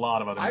invoke a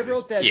lot of other I movies.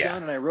 wrote that Yeah.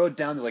 down, and I wrote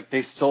down that, like,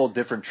 they stole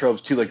different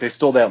tropes too. Like, they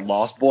stole that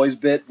Lost Boys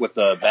bit with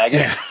the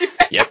baggage.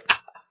 Yep.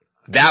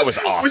 That was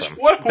awesome.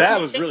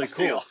 That was really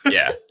cool.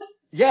 Yeah.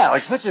 Yeah,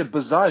 like such a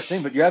bizarre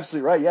thing, but you're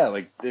absolutely right. Yeah,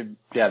 like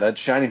that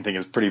Shining thing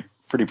is pretty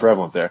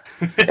prevalent there.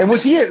 And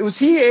is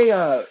he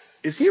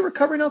a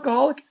recovering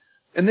alcoholic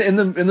in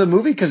the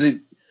movie? Because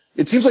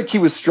it seems like he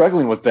was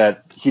struggling with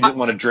that. He didn't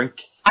want to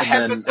drink.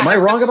 Am I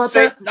wrong about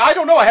that? I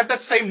don't know. I have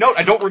that same note.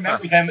 I don't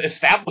remember them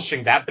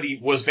establishing that, but he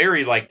was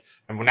very like,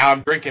 and now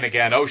I'm drinking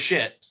again. Oh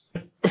shit.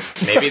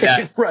 Maybe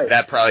that Right.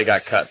 that probably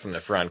got cut from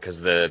the front because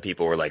the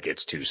people were like,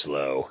 it's too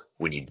slow.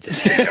 We need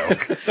this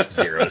to go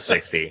 0 to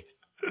 60.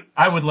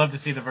 I would love to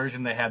see the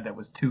version they had that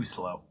was too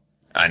slow.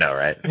 I know,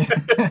 right?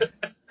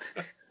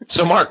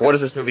 So, Mark, what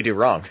does this movie do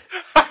wrong?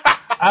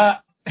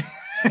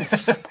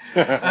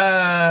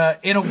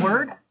 In a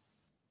word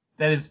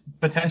that is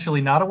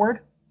potentially not a word,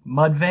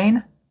 mud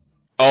vein.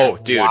 Oh,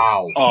 dude.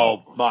 Wow.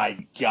 Oh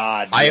my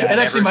God! I have That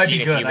never actually might seen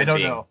be a good. human I don't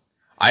being. know.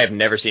 I have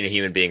never seen a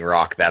human being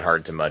rock that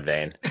hard to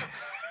Mudvayne.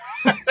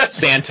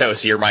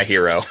 Santos, you're my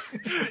hero.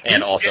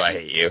 And also, I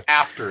hate you.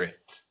 After it.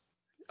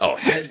 Oh,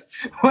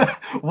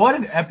 What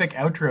an epic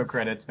outro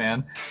credits,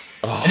 man.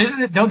 oh. And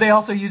isn't it? Don't they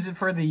also use it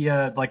for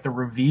the like the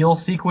reveal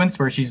sequence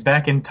where she's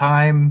back in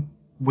time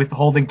with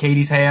holding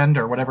Katie's hand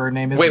or whatever her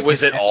name is? Wait,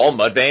 was it all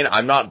Mudvayne?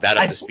 I'm not that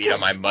up I to speed on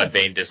my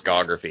Mudvayne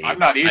discography. I'm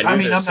not either. I I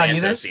knew mean, the I'm not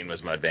Santos either. scene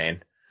was Mudvayne.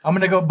 I'm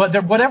gonna go,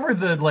 but whatever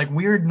the like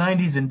weird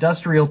 '90s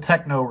industrial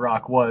techno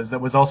rock was that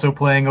was also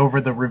playing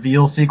over the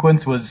reveal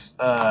sequence was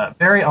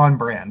very on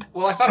brand.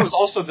 Well, I thought it was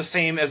also the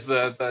same as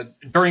the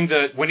during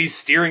the when he's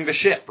steering the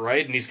ship,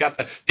 right? And he's got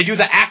they do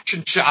the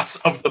action shots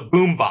of the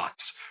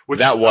boombox.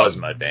 That was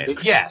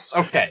Mudvayne. Yes.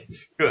 Okay.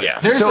 Good.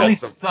 Yeah. There's So- at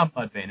least some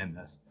Mudvayne in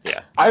this.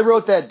 Yeah. I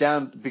wrote that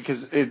down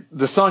because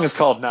the song is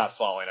called "Not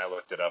Falling." I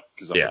looked it up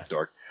because I'm Yeah. a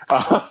dork.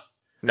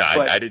 No,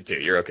 But- I did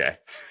too. You're okay.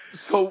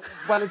 So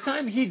by the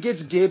time he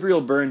gets Gabriel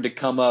Byrne to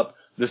come up,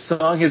 the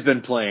song has been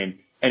playing,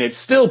 and it's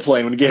still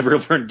playing when Gabriel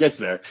Byrne gets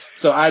there.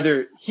 So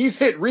either he's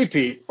hit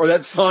repeat, or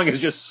that song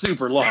is just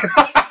super long.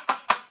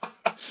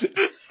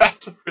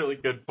 That's a really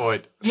good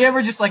point. You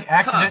ever just like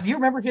accident? You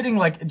remember hitting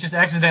like just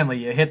accidentally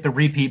you hit the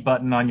repeat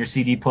button on your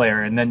CD player,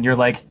 and then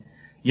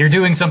you're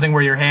doing something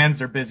where your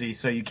hands are busy,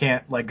 so you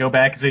can't like go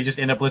back, so you just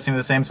end up listening to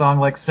the same song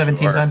like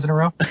 17 Sure. times in a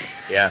row.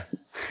 Yeah.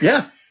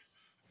 Yeah.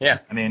 Yeah.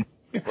 I mean,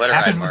 Let her ride,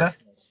 happens to the Mark.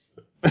 best of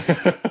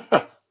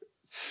us.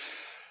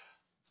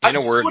 In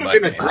a word, This would have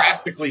been a Mudvayne.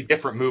 drastically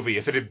different movie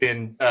if it had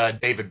been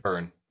David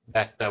Byrne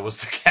that was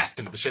the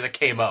captain of the ship that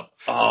came up.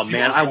 Oh See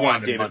man, what's I going want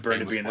on David in Byrne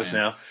to Mudvayne be in was this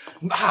planned.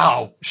 now.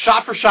 Wow,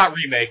 shot for shot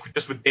remake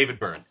just with David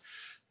Byrne.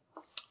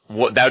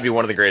 That would be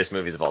one of the greatest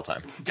movies of all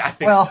time. I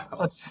think Well, so.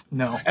 let's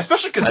no.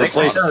 Especially because I think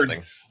David we're onto Byrne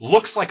something.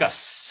 looks like a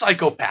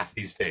psychopath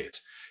these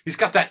days. He's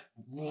got that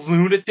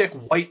lunatic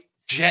white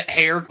jet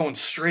hair going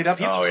straight up.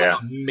 He Oh, looks yeah.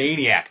 like a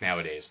maniac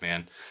nowadays,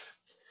 man.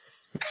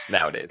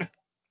 Nowadays.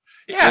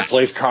 Yeah.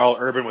 Replace Carl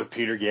Urban with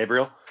Peter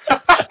Gabriel.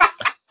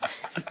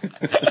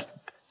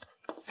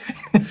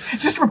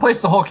 Just replace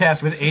the whole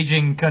cast with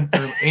aging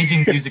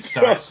music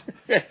stars.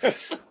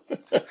 Yes.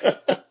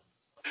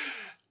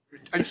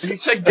 You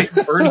said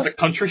David Byrne is a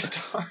country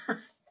star?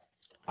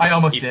 I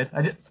almost did.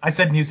 I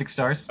said music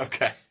stars.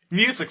 Okay.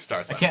 Music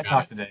stars. I can't Got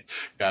talk it. today.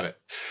 Got it.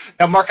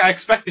 Now, Mark, I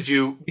expected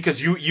you,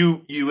 because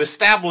you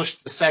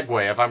established the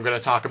segue of I'm going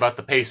to talk about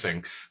the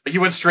pacing, but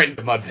you went straight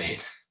into Mudvayne.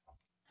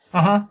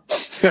 I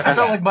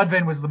felt like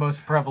Mudvayne was the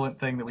most prevalent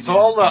thing that we So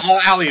did. I'll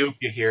alley-oop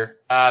you here.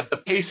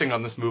 The pacing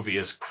on this movie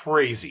is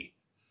crazy.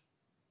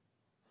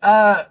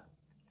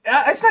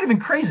 It's not even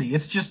crazy.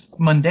 It's just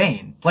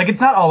mundane. Like, it's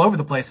not all over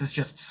the place. It's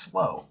just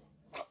slow.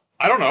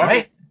 I don't know.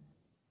 Right?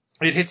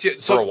 It hits you.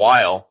 For So a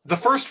while. the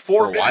first 4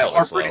 For a minutes while,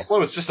 are it's pretty slow.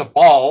 slow. It's just a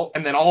ball,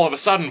 and then all of a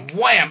sudden,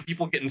 wham!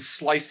 People getting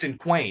sliced in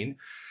twain,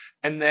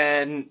 and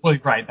then Well,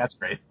 right. That's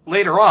great.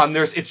 later on,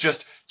 it's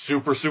just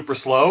super super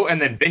slow,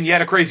 and then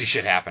vignette of crazy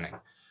shit happening.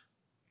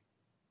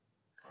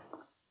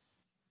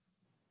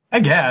 I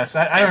guess.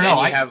 I don't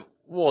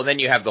know. Then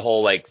you have the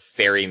whole like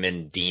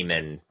ferryman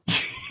demon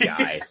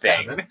guy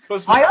thing. Then it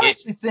goes I nuts.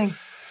 honestly think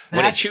When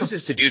it that's the-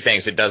 chooses to do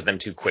things, it does them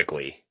too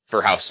quickly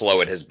for how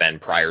slow it has been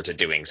prior to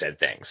doing said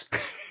things,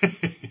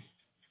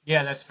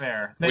 Yeah, that's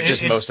fair. which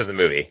is most of the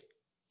movie.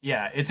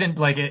 Yeah, it's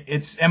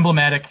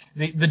emblematic.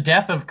 The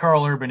death of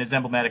Carl Urban is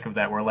emblematic of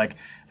that, where like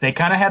they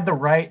kind of had the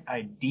right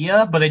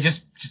idea, but they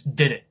just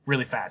did it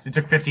really fast. It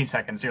took 15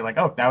 seconds. So you're like,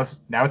 oh, now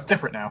it's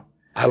different now.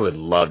 I would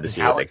love to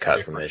see Now what they it's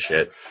cut from different. this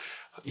shit.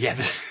 Yeah.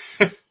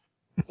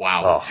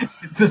 Wow. Oh,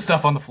 The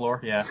stuff on the floor,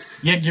 yeah.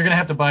 You're gonna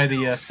have to buy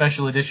the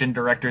special edition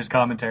director's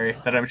commentary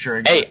that I'm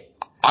sure hey, exists.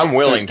 I'm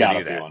willing There's to gotta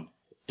do be that. one.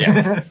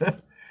 Yeah.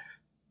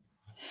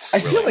 I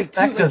feel like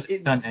too. Beck has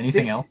Like, done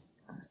anything else.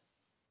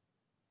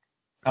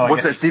 Oh, I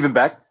what's guess that? Stephen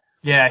Beck?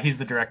 Yeah, he's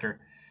the director.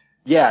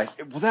 Yeah.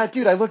 Well, that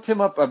dude. I looked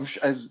him up.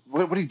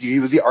 What did he do? He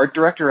was the art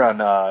director on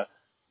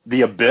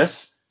The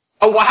Abyss,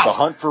 Oh The wow.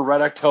 Hunt for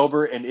Red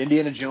October, and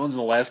Indiana Jones and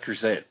the Last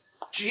Crusade.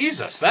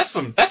 Jesus, that's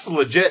a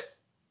legit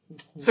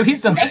So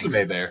he's done things.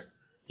 resume there.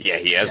 Yeah,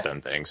 he has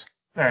done things.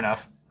 Fair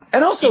enough.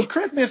 And also,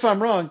 correct me if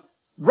I'm wrong.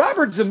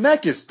 Robert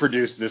Zemeckis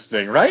produced this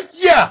thing, right?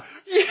 Yeah.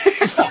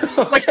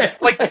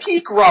 like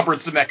peak Robert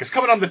Zemeckis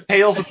coming on the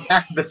tails of the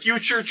Back to the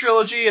Future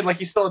trilogy, and like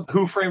he still had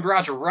Who Framed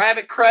Roger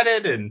Rabbit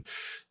credit, and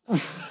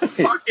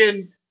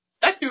fucking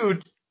that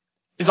dude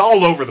is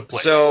all over the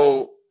place.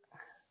 So,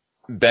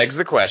 begs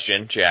the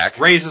question, Jack.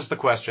 Raises the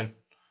question.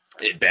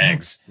 It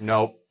begs.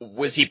 Nope.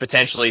 Was he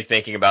potentially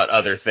thinking about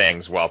other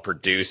things while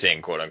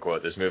producing, quote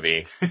unquote, this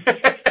movie?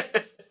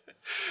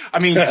 I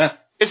mean,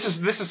 this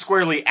is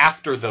squarely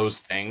after those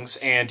things,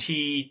 and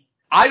he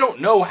I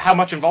don't know how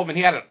much involvement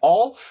he had at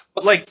all,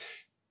 but like,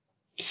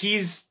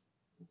 he's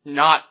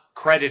not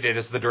credited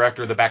as the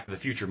director of the Back to the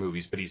Future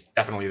movies, but he's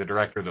definitely the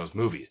director of those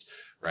movies,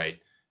 right?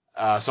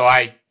 So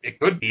it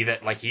could be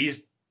that like he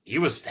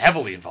was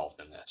heavily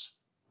involved in this.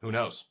 Who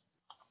knows?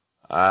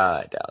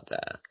 I doubt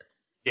that.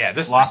 Yeah,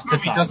 this Lost to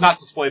movie time. does not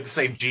display the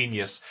same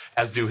genius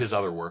as do his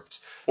other works.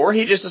 Or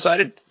he just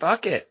decided,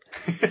 fuck it.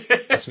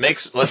 Let's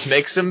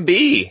make some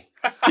B.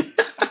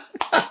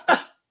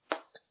 I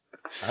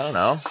don't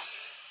know.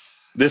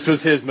 This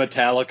was his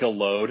Metallica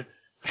load.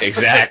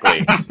 Exactly.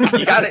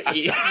 You gotta.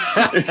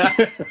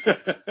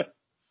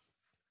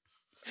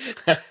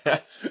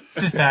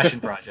 It's his passion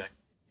project.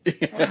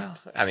 Well,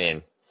 I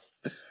mean,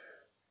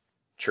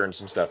 churn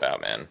some stuff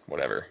out, man.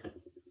 Whatever.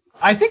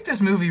 I think this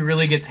movie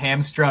really gets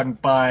hamstrung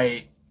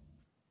by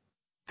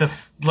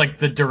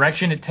the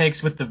direction it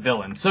takes with the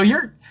villain. So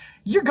you're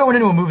going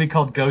into a movie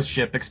called Ghost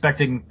Ship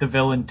expecting the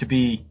villain to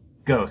be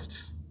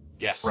ghosts,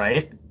 Yes.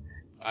 right?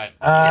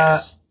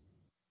 Yes.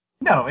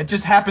 No, it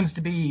just happens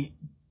to be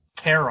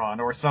Charon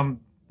or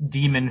some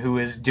demon who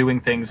is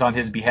doing things on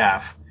his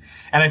behalf.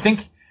 And I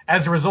think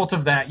as a result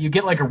of that, you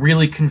get like a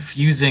really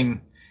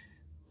confusing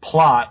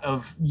plot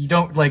of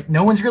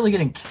no one's really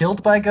getting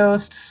killed by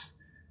ghosts.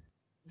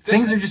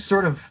 Things are just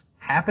sort of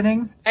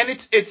happening. And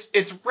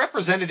it's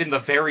represented in the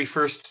very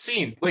first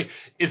scene. Wait,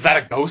 is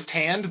that a ghost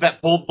hand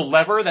that pulled the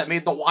lever that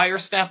made the wire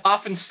snap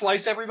off and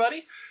slice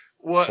everybody?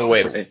 What? Oh,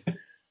 wait.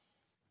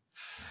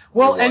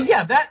 Well, It and was.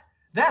 yeah,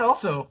 that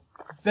also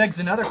begs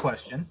another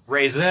question.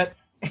 Raises.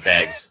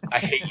 Bags. I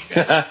hate you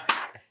guys.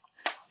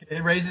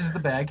 It raises the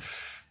bag.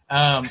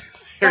 That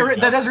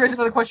does raise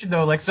another question,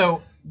 though. Like,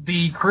 so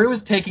the crew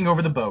is taking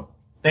over the boat.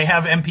 They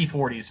have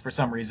MP40s for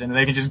some reason, and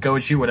they can just go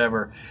and shoot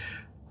whatever.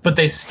 But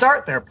they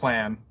start their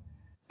plan.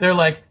 They're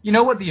like, you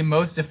know what the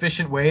most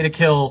efficient way to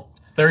kill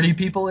 30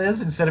 people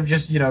is instead of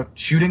just,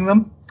 shooting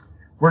them?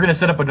 We're going to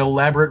set up an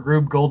elaborate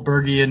Rube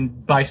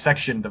Goldbergian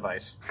bisection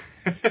device.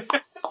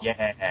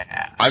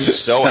 Yeah. I'm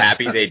so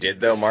happy they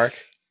did, though, Mark.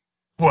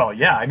 Well,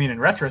 yeah, I mean, in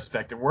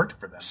retrospect, it worked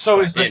for them.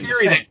 So is the in the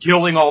theory that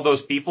killing all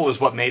those people is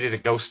what made it a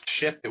ghost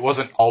ship? It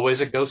wasn't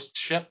always a ghost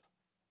ship?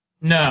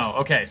 No.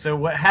 Okay, so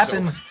what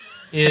happens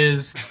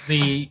is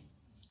the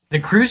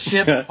cruise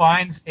ship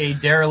finds a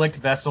derelict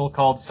vessel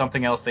called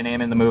something else they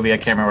name in the movie. I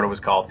can't remember what it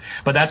was called.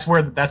 But that's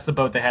the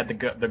boat that had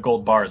the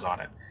gold bars on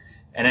it.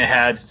 And it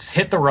had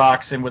hit the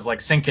rocks and was like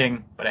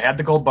sinking, but it had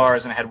the gold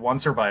bars and it had one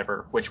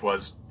survivor, which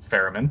was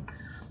Ferriman.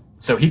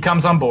 So he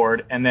comes on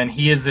board, and then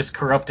he is this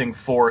corrupting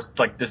force,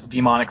 like this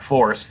demonic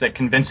force that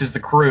convinces the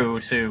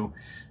crew to,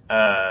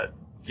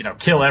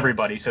 kill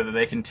everybody so that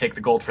they can take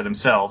the gold for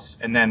themselves.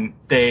 And then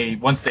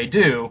once they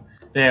do,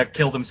 they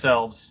kill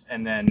themselves,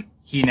 and then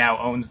he now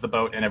owns the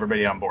boat and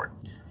everybody on board.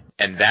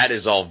 And that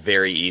is all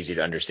very easy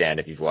to understand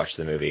if you've watched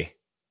the movie.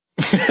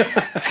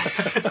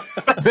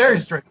 Very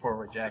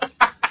straightforward, Jack.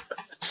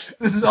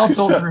 This is all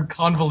told through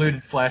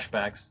convoluted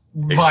flashbacks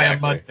via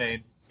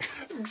Mudvayne.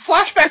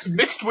 Flashbacks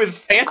mixed with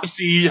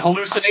fantasy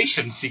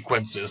hallucination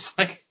sequences.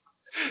 Like,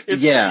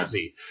 it's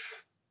crazy.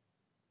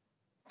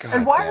 God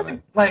And why damn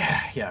are it.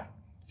 yeah.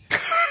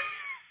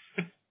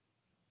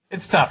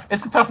 It's tough.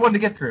 It's a tough one to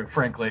get through,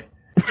 frankly.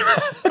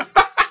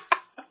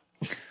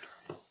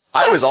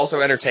 I was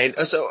also entertained.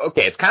 So,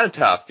 okay, it's kind of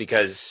tough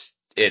because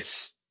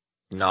it's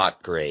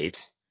not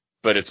great,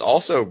 but it's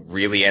also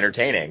really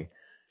entertaining.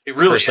 It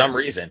really for is. some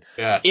reason.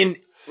 Yeah.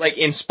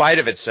 In spite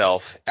of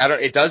itself,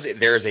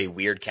 there's a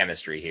weird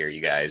chemistry here,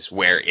 you guys,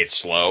 where it's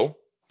slow.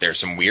 There's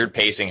some weird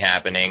pacing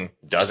happening.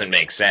 Doesn't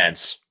make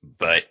sense,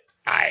 but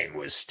I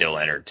was still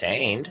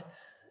entertained.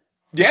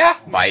 Yeah.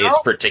 By its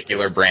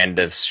particular brand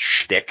of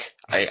shtick.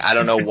 I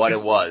don't know what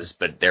it was,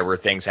 but there were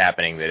things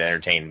happening that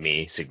entertained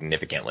me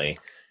significantly.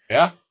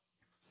 Yeah.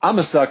 I'm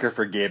a sucker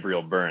for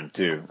Gabriel Byrne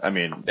too. I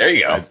mean, there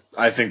you go.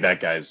 I think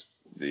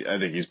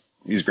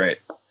he's great.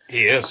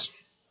 He is.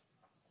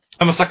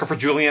 I'm a sucker for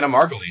Juliana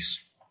Margulies.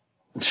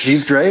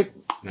 She's great.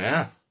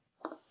 Yeah.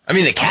 I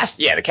mean, the cast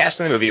in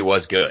the movie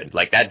was good.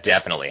 Like, that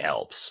definitely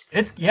helps.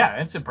 It's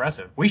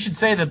impressive. We should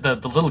say that the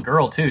little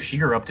girl too. She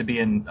grew up to be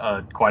in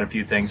quite a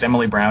few things.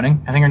 Emily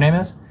Browning, I think her name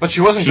is. But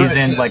she wasn't. She's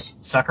in like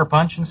Sucker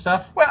Punch and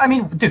stuff. Well, I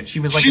mean, dude, she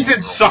was like. She's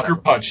in Sucker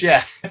Punch.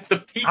 Yeah.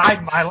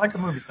 I like the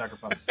movie Sucker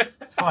Punch.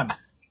 It's fun.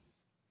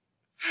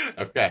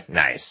 Okay.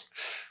 Nice.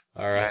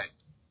 All right.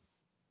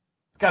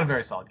 It's got a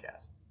very solid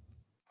cast.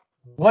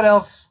 What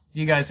else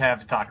do you guys have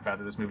to talk about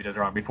that this movie does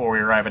wrong before we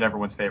arrive at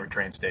everyone's favorite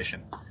train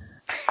station?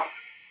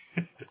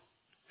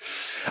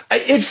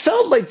 It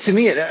felt like to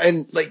me,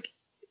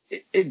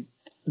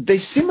 they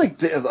seem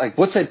like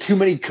what's that? Too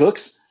many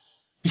cooks.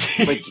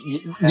 Like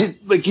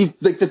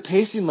the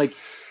pacing. Like,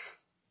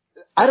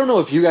 I don't know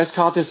if you guys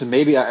caught this, and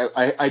maybe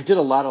I did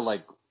a lot of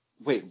like,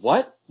 wait,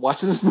 what?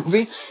 Watching this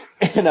movie,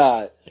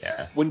 and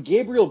when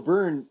Gabriel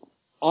Byrne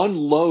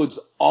unloads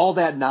all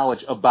that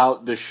knowledge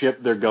about the ship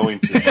they're going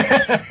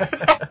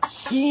to,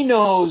 he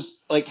knows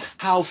like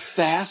how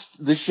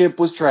fast the ship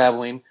was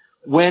traveling,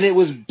 when it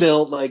was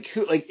built,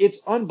 it's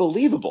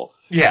unbelievable.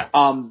 Yeah.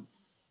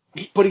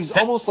 but he's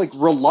almost like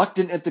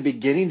reluctant at the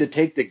beginning to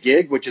take the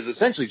gig, which is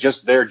essentially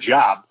just their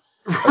job.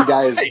 A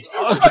guy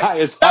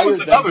is hired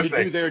them to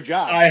do their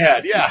job. I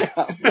had,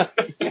 yeah.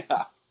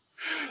 Yeah.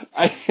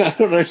 I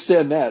don't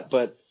understand that,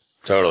 but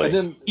Totally. and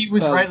then, He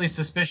was rightly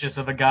suspicious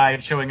of a guy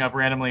showing up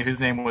randomly whose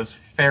name was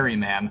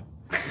Ferryman.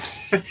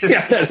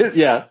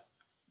 yeah.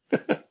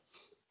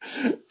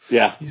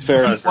 Yeah, He's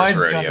fair enough. wise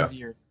radio. beyond his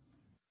years.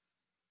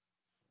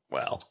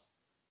 Well,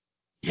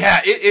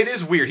 Yeah, it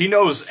is weird. He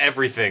knows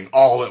everything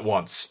all at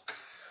once.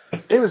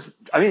 It was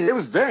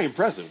very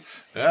impressive.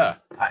 Yeah.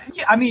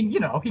 Yeah, I mean,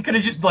 he could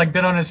have just like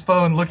been on his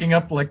phone looking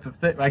up like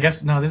I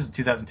guess no, this is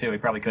 2002. He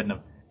probably couldn't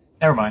have.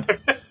 Never mind.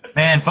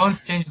 Man,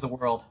 phones changed the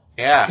world.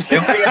 Yeah. They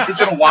only had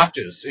digital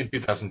watches in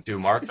 2002,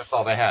 Mark. That's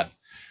all they had.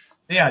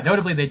 Yeah,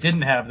 notably they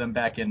didn't have them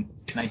back in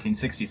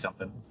 1960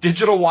 something.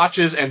 Digital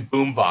watches and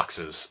boom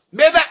boxes.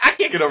 Man, I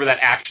can't get over that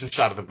action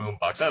shot of the boom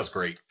box. That was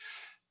great.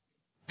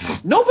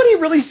 Nobody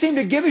really seemed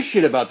to give a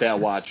shit about that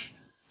watch.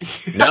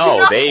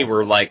 no, they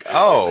were like,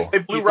 oh, They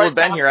blew people right have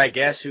been past here, it. I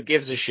guess. Who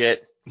gives a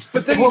shit?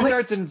 But then he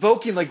starts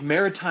invoking like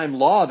maritime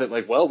law that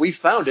like, well, we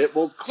found it.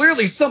 Well,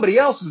 clearly somebody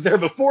else was there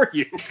before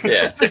you.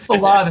 Yeah. It's the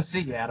law of the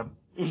sea, Adam.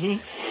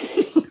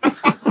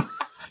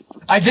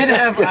 I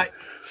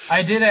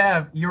did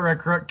have "You're a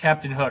Crook,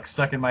 Captain Hook"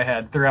 stuck in my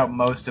head throughout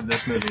most of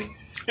this movie.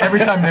 Every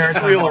time It's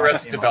maritime real law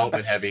Arrested came up.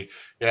 Development heavy.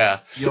 Yeah.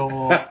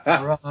 You're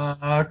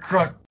a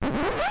crook.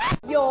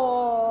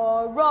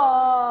 You're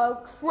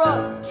a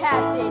crook,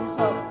 Captain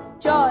Hook.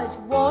 Judge,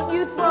 won't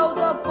you throw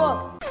the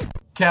book?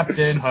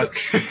 Captain Hook.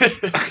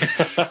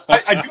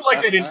 I do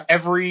like that in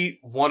every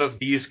one of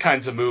these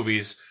kinds of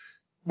movies,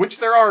 which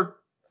there are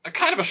a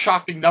kind of a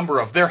shocking number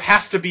of, there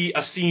has to be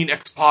a scene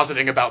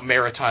expositing about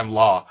maritime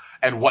law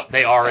and what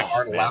they are and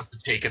aren't allowed to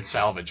take and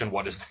salvage and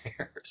what is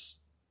theirs.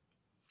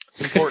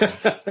 It's important.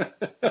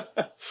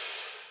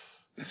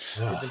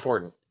 It's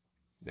important.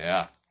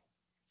 Yeah.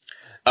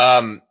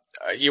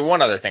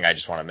 One other thing I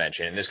just want to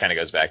mention, and this kind of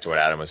goes back to what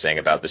Adam was saying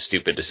about the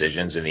stupid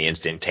decisions and the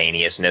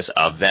instantaneousness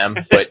of them,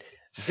 but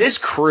this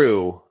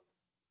crew,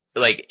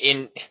 I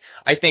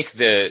think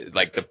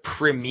the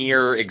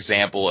premier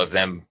example of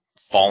them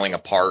falling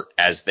apart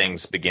as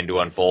things begin to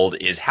unfold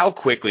is how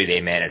quickly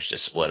they manage to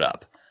split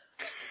up.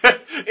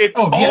 It's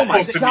Oh, yeah.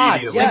 almost Oh my God,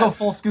 immediately. They yes. go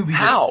full Scooby-Doo.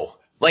 How?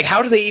 Like,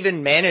 how do they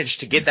even manage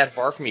to get that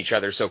far from each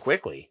other so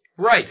quickly?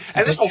 Right.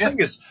 And this whole ship. thing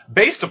is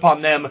based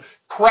upon them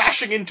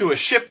crashing into a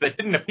ship that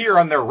didn't appear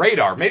on their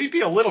radar. Maybe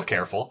be a little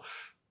careful.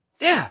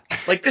 Yeah.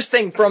 Like, this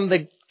thing from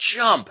the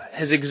jump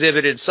has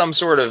exhibited some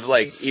sort of,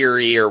 like,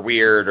 eerie or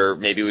weird or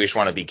maybe we just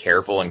want to be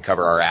careful and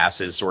cover our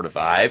asses sort of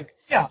vibe.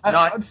 Yeah.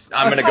 I'm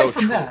gonna go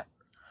from that.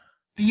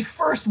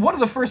 One of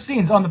the first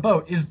scenes on the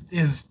boat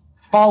is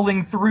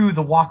falling through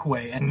the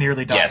walkway and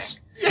nearly dying. Yes.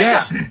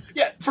 Yeah.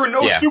 Yeah, for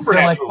no Yeah.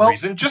 supernatural Well-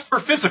 reason, just for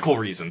physical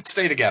reasons.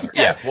 Stay together.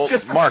 Yeah. Well,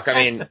 Just- Mark, I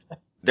mean,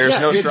 there's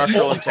no it's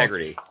structural more-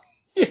 integrity.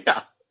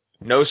 Yeah.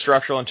 No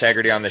structural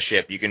integrity on the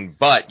ship. You can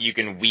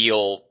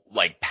wheel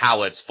like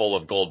pallets full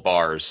of gold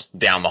bars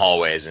down the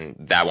hallways and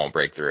that won't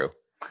break through.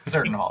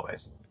 Certain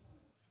hallways.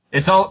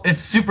 It's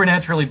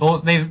supernaturally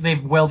bullshit.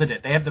 They've welded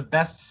it. They have the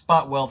best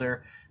spot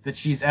welder that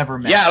she's ever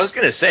met. Yeah, I was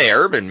gonna say,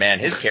 Urban, man,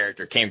 his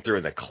character came through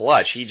in the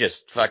clutch. He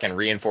just fucking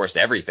reinforced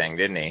everything,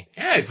 didn't he?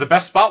 Yeah, he's the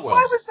best spot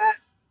welder.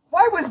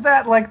 Why was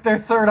that like their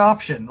third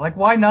option? Like,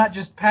 why not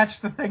just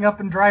patch the thing up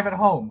and drive it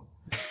home?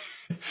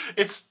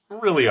 It's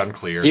really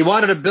unclear. He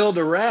wanted to build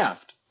a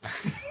raft.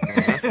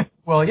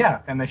 Well,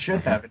 yeah, and they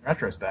should have in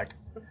retrospect.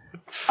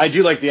 I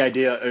do like the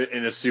idea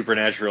in a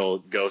supernatural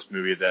ghost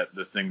movie that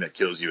the thing that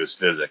kills you is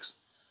physics.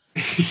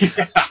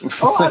 A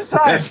lot of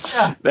times,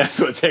 yeah. That's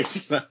what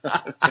takes you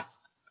out.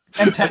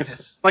 And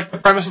tetanus. Like the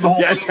premise of the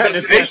whole Yeah,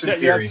 Destination yeah,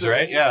 series, yeah.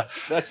 right? Yeah.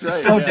 That's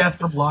right. Snow yeah. death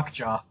from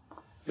lockjaw.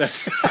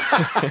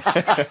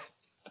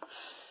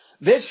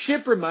 That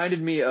ship reminded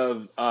me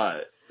of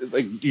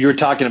like you were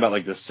talking about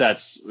like the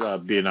sets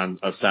being on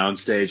a sound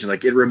stage, and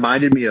like it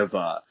reminded me of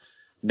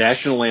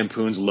National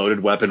Lampoon's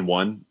Loaded Weapon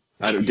 1.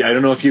 I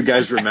don't know if you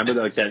guys remember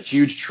that, like that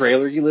huge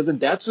trailer he lived in.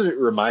 That's what it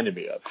reminded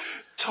me of.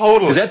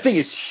 Totally. Because that thing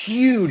is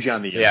huge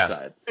on the Yeah.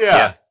 inside.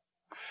 Yeah.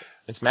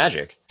 It's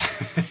magic.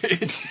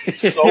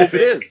 It's so It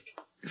big. is.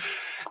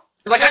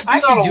 Like, I've I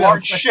been on actually a do have a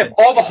large question. ship.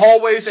 All the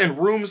hallways and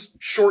rooms,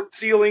 short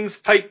ceilings,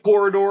 tight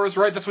corridors,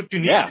 right? That's what you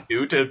need Yeah. to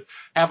do to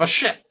have a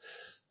ship.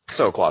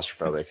 So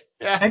claustrophobic.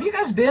 Yeah. Have you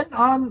guys been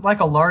on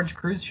like a large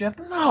cruise ship?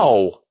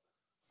 No.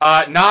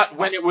 Not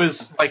when it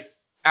was, like,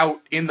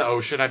 out in the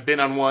ocean. I've been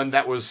on one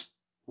that was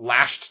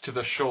lashed to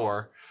the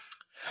shore.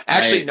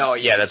 Actually, no,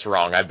 yeah, that's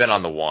wrong. I've been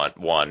on the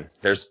one.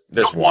 There's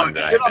one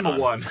that I've I've been been on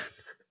the one.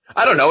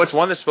 I don't know. It's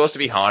one that's supposed to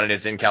be haunted.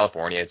 It's in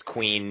California. It's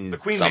Queen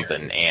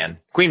something Mary. and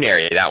Queen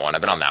Mary. That one.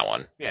 I've been on that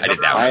one. Yeah, I did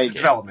that one as a kid.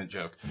 development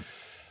joke.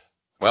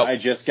 Well, I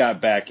just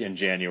got back in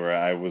January.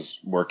 I was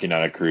working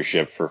on a cruise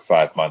ship for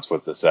 5 months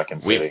with the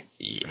Second City.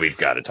 we've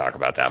got to talk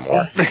about that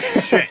more.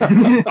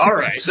 All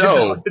right.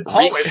 So, Did the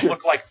hallways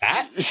look like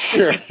that?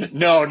 Sure.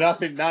 No,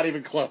 nothing. Not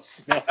even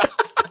close. No.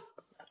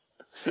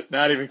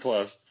 Not even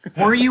close.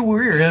 Whoa, I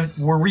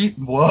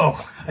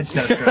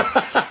just got a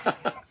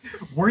stroke.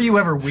 Were you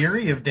ever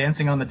weary of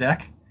dancing on the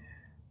deck?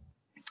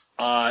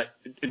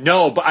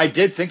 No, but I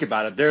did think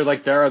about it.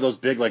 There are those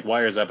big like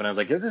wires up, and I was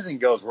like, if this thing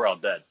goes, we're all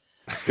dead.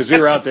 Because we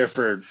were out there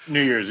for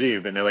New Year's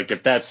Eve, and they're like,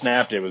 if that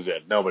snapped, it was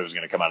it. Nobody was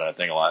going to come out of that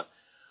thing alive.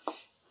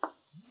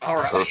 All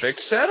right. Perfect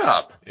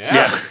setup.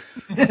 Yeah.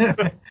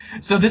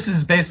 So this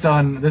is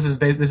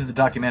a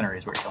documentary,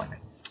 is what you're telling me.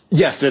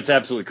 Yes, that's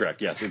absolutely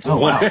correct. Yes, it's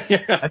Wow.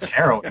 That's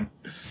harrowing.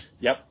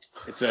 Yep.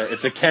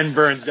 It's a Ken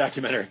Burns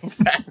documentary.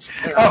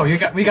 Oh, we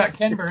got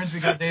Ken Burns, we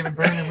got David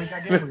Byrne, and we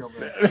got Gabriel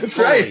Byrne. That's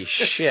right. Holy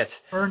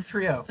shit. Byrne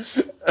trio.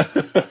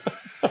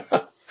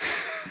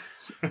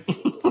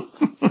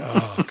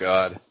 Oh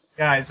God.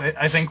 Guys,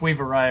 I think we've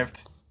arrived.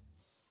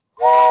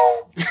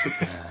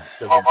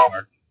 Good work,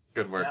 Mark.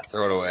 Good work. Yeah.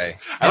 Throw it away.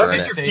 I don't Burn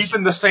think it. you're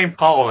keeping the same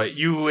call that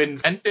you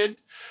invented,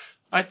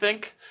 I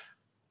think.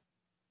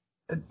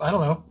 I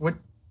don't know.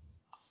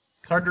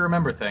 It's hard to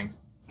remember things.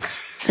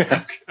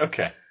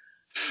 Okay.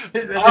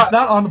 It's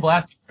not on the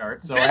blasting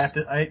chart, so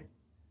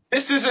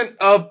This isn't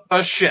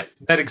a ship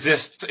that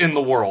exists in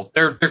the world.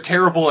 They're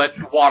terrible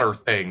at water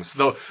things.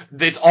 Though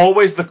it's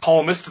always the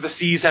calmest the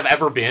seas have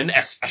ever been,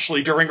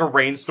 especially during a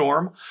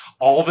rainstorm.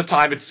 All the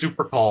time it's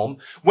super calm.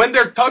 When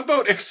their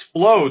tugboat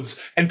explodes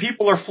and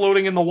people are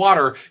floating in the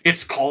water,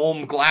 it's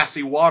calm,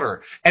 glassy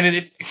water. And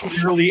it's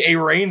clearly a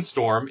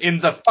rainstorm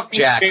in the fucking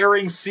Jack.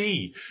 Bering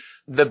Sea.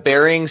 The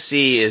Bering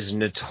Sea is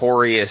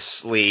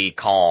notoriously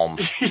calm.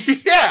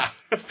 Yeah.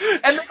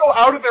 And they go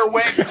out of their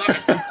way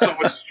to see so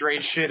much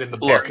strange shit in the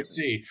Bering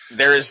Sea.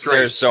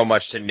 There's so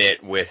much to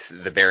knit with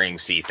the Bering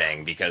Sea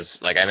thing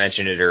because, like I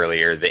mentioned it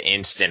earlier, the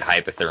instant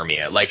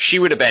hypothermia. Like, she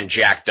would have been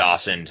Jack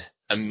Dawsoned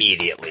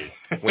immediately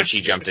when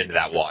she jumped into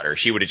that water.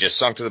 She would have just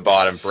sunk to the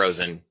bottom,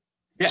 frozen,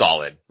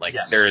 solid. Like,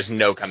 there is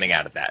no coming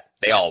out of that.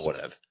 They all would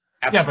have.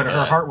 Yeah, but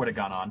her heart would have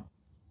gone on.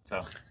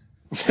 So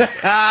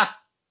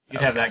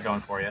you'd have that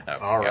going for you. Oh,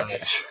 All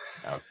right.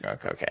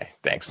 Okay.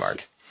 Thanks,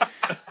 Mark.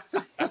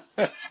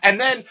 And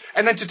then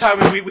to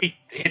time we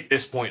hit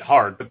this point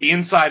hard, but the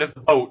inside of the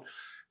boat,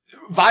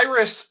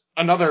 Virus,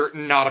 another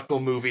nautical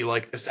movie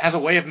like this, has a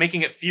way of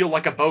making it feel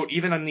like a boat,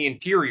 even in the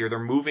interior. They're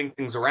moving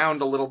things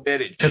around a little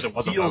bit. It just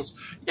feels,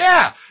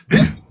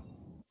 this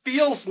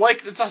feels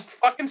like it's a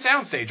fucking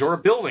soundstage or a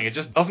building. It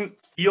just doesn't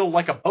feel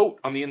like a boat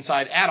on the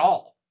inside at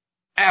all.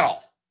 At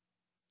all.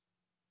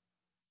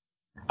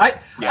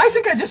 I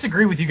think I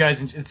disagree with you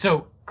guys.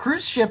 So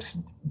cruise ships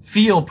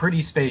feel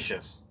pretty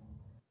spacious.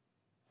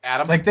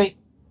 Adam? Like they.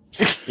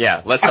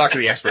 Yeah, let's talk to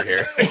the expert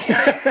here.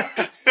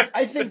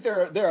 I think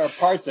there are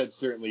parts that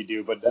certainly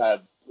do, but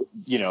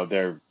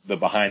they're the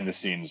behind the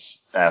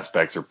scenes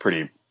aspects are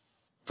pretty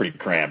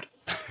crammed.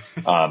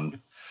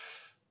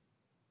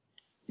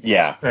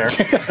 Yeah.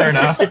 Fair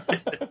enough.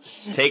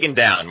 Taken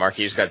down, Mark.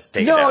 You just got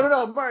taken down.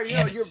 No, Mark.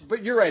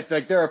 You're right.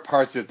 Like there are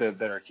parts of it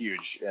that are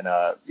huge, and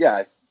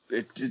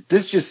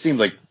this just seemed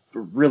like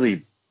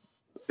really.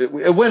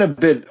 It went a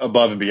bit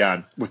above and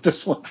beyond with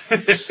this one.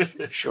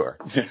 Sure.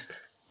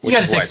 You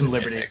got to take some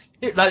liberties.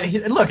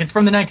 Look, it's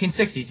from the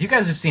 1960s. You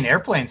guys have seen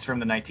airplanes from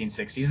the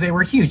 1960s. They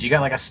were huge. You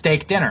got like a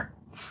steak dinner,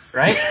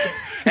 right?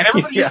 And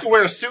everybody used to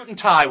wear a suit and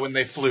tie when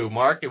they flew,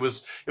 Mark. It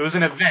was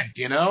an event,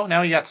 you know?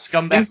 Now you got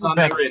scumbags on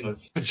there in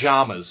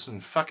pajamas,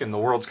 and fucking the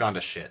world's gone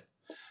to shit.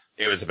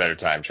 It was a better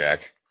time,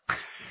 Jack.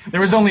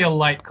 There was only a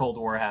light Cold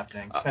War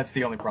happening. That's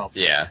the only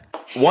problem. Yeah.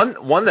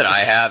 One that I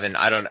have, and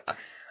I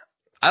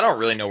don't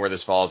really know where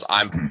this falls.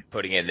 I'm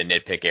putting it in the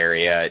nitpick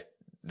area.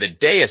 The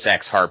Deus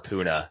Ex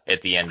Harpoona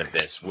at the end of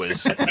this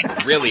was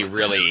really,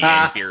 really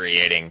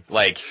infuriating.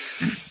 Like,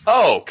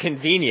 oh,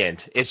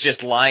 convenient. It's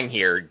just lying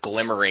here,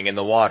 glimmering in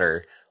the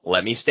water.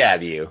 Let me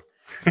stab you.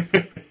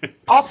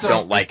 Also,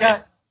 don't like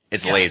it.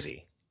 It's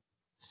lazy.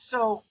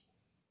 So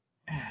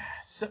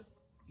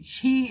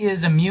he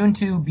is immune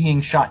to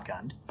being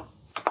shotgunned.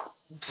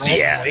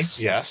 Right?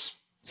 Yes.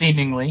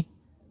 Seemingly.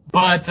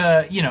 But,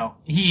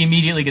 he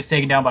immediately gets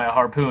taken down by a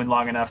harpoon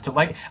long enough to,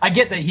 like, I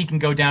get that he can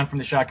go down from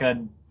the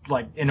shotgun,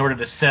 like, in order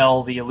to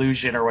sell the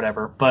illusion or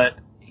whatever, but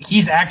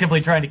he's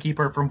actively trying to keep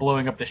her from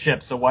blowing up the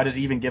ship, so why does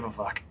he even give a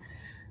fuck?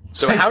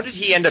 So how did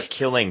he end up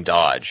killing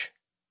Dodge?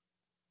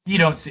 You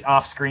don't see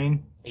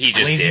off-screen. He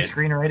just lazy did.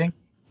 Screenwriting.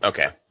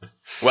 Okay.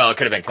 Well, it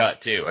could have been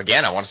cut, too.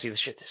 Again, I want to see the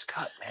shit this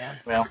cut, man.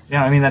 Well,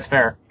 yeah, I mean, that's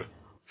fair.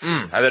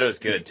 I bet it was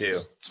good, too.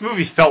 This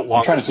movie felt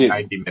longer trying to see than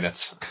it. 90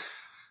 minutes.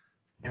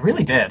 It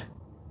really did.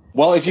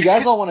 Well, if you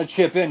guys all want to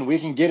chip in, we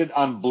can get it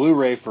on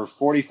Blu-ray for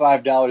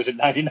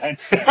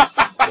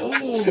 $45.99.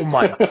 Oh,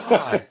 my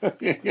God.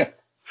 Yeah.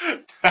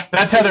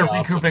 That's how they're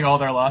recouping all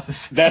their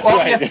losses. That's all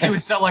right. we have to do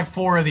is sell like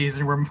 4 of these,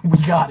 and we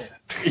got it.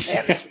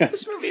 Yeah,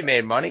 this movie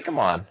made money. Come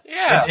on.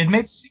 Yeah. It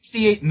made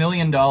 $68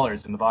 million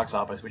in the box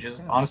office, which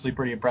is honestly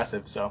pretty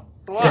impressive. So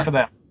good for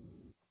them.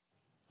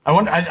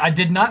 I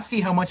did not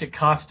see how much it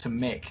cost to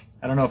make.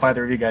 I don't know if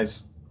either of you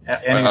guys.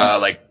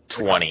 Like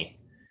 20.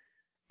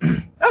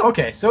 Oh,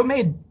 okay. So it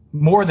made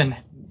more than.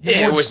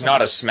 It was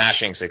not a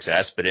smashing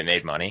success, but it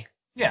made money.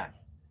 Yeah.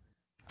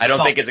 I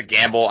don't think it's a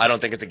gamble. I don't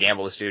think it's a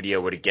gamble the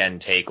studio would again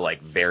take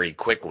like very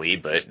quickly,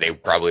 but they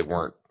probably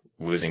weren't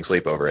losing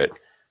sleep over it.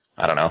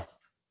 I don't know.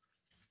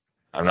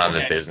 I'm not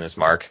in the business,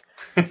 Mark.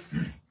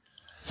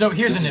 So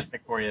here's a nitpick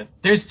for you.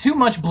 There's too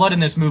much blood in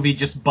this movie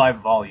just by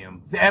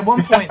volume. At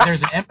one point,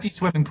 there's an empty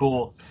swimming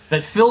pool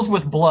that fills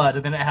with blood,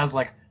 and then it has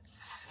like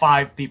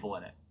 5 people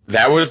in it.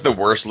 That was the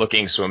worst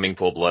looking swimming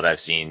pool blood I've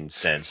seen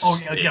since. Oh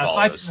yeah.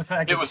 Aside from the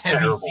fact it it's was heavy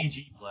terrible.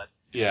 CG blood.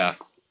 Yeah.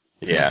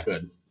 Yeah.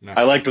 Good. No.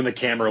 I liked when the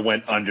camera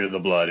went under the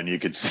blood and you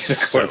could see the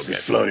So corpses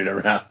good. floating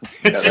around.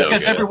 It's so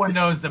because good. everyone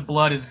knows that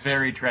blood is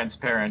very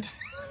transparent.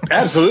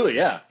 Absolutely,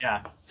 yeah.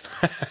 Yeah.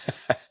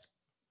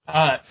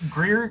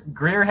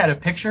 Greer had a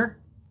picture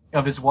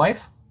of his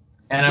wife,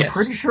 and I'm Yes.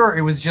 pretty sure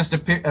it was just a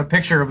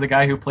picture of the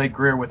guy who played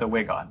Greer with a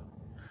wig on.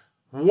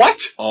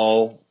 What?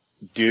 Oh,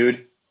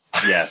 dude.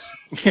 Yes.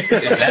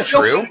 Is that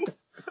true?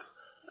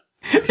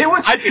 It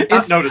was. I did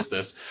not notice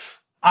this.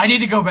 I need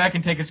to go back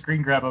and take a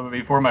screen grab of it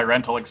before my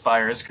rental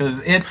expires, because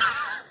it.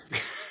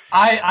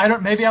 I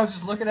don't. Maybe I was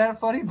just looking at it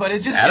funny, but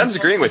it just. Adam's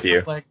agreeing with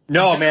you. Like,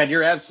 No, man,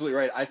 you're absolutely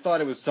right. I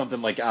thought it was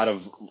something like out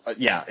of,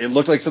 it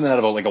looked like something out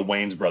of like a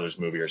Wayne's Brothers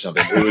movie or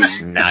something. It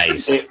was,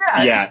 Nice.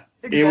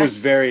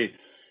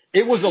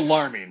 it was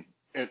alarming.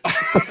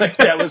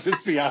 That was his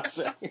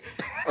fiance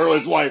or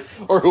his wife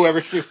or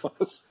whoever she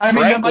was. I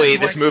mean, that might Frankly, be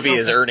this like movie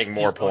is something earning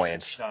more people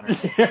points. done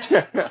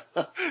or-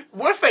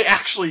 What if they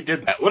actually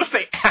did that? What if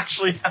they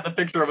actually had the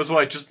picture of his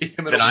wife just be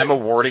him in Then a I'm wig?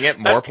 awarding it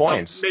more That's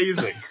points.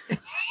 Amazing.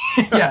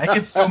 Yeah, it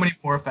gets so many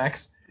more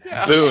effects.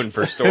 Yeah. Boon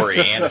for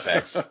story and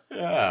effects.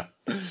 Yeah.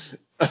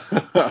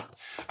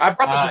 I brought this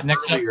up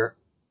next up. earlier.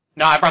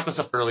 No, I brought this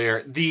up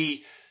earlier.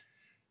 The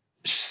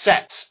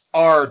sets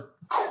are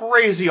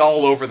crazy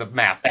all over the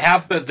map. They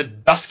have the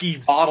dusky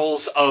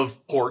bottles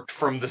of port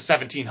from the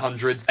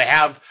 1700s. They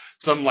have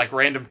some like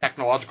random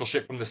technological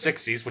shit from the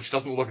 60s, which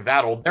doesn't look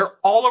that old. They're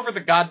all over the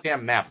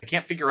goddamn map. They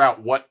can't figure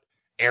out what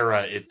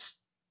era it's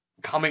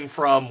coming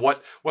from,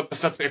 what the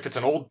subject, if it's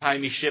an old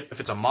timey ship, if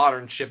it's a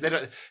modern ship. They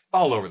don't,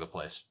 all over the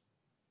place.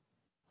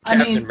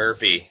 Captain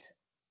Murphy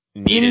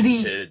needed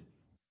to.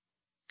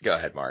 Go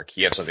ahead, Mark.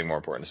 You have something more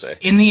important to say.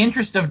 In the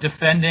interest of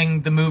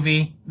defending the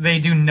movie, they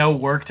do no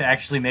work to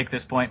actually make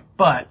this point.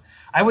 But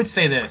I would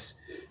say this.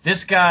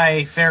 This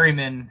guy,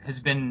 Ferryman, has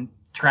been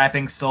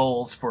trapping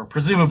souls for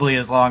presumably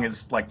as long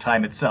as, like,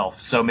 time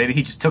itself. So maybe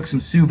he just took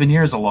some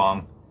souvenirs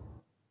along.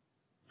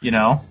 You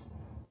know?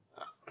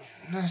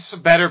 That's a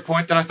better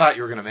point than I thought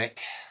you were going to make.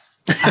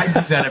 I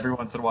do that every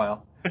once in a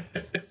while.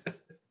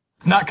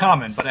 It's not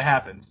common, but it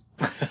happens.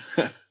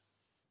 What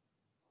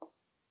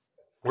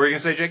were you going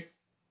to say, Jake?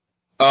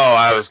 Oh,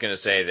 I was going to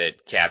say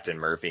that Captain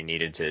Murphy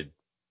needed to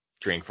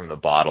drink from the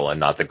bottle and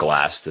not the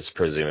glass that's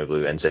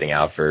presumably been sitting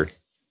out for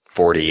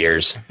 40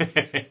 years.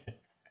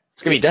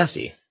 It's going to be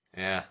dusty.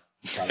 Yeah.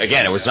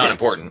 Again, it was not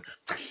important.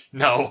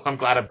 No, I'm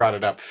glad I brought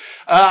it up.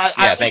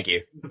 Thank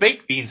you. The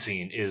baked bean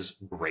scene is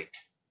great.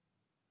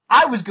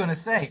 I was going to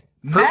say,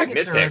 Perfect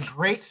maggots are a nitpick.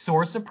 great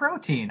source of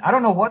protein. I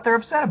don't know what they're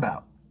upset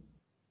about.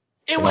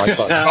 It was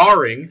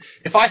jarring.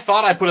 If I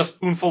thought I put a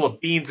spoonful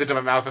of beans into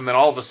my mouth and then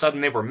all of a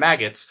sudden they were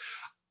maggots,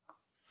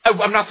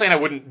 I'm not saying I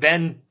wouldn't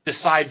then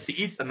decide to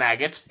eat the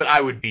maggots, but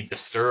I would be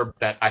disturbed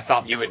that I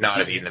thought You would not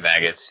have eaten the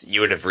maggots.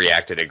 You would have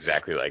reacted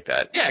exactly like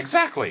that. Yeah,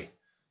 exactly.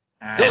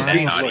 Those And then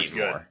beans not looked eaten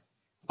good. more.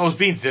 Those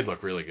beans did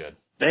look really good.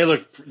 They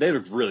looked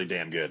really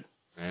damn good.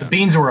 Yeah. The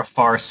beans were a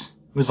farce.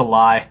 It was a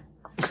lie.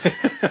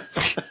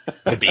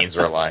 The beans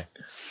were a lie.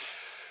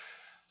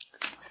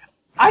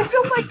 I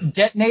feel like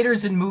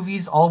detonators in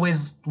movies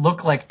always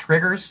look like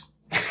triggers.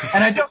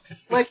 And I don't,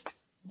 like,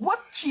 what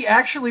she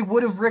actually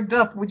would have rigged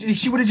up,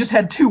 she would have just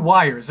had 2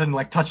 wires and,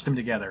 like, touched them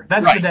together.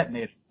 That's the Right.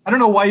 detonator. I don't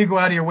know why you go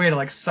out of your way to,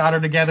 like, solder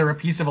together a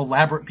piece of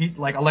elaborate,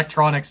 like,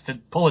 electronics to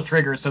pull a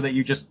trigger so that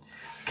you just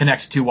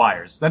connect 2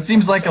 wires. That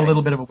seems like a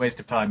little bit of a waste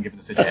of time given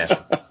the situation.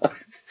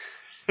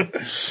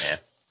 Yeah.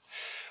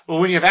 Well,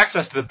 when you have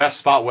access to the best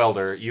spot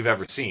welder you've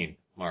ever seen,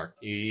 Mark,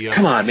 you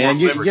Come on, man.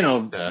 You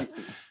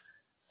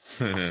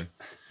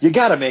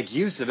got to make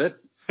use of it.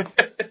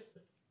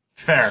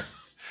 Fair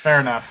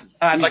enough.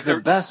 I'd He's like the to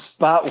best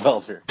spot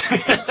welder.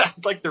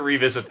 I'd like to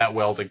revisit that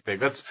welding thing.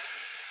 That's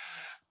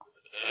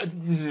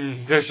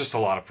there's just a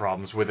lot of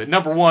problems with it.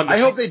 Number one, I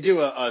hope they do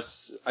a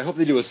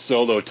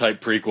solo type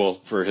prequel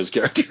for his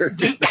character.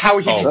 how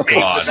he Oh,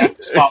 became God. the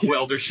best spot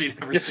welder she'd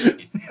ever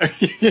seen,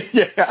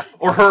 Yeah.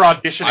 or her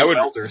auditioning I would-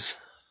 welders.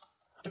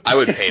 I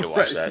would pay to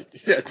watch that.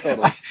 Yeah,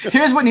 totally.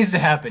 Here's what needs to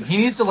happen. He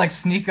needs to, like,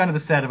 sneak onto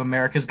the set of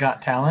America's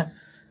Got Talent.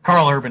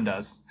 Carl Urban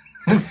does.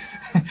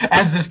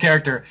 As this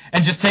character.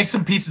 And just take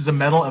some pieces of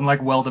metal and,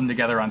 like, weld them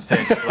together on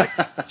stage.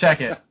 Like,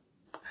 check it.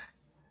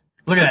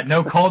 Look at that.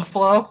 No cold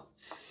flow.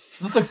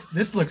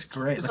 This looks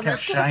great. Is Look how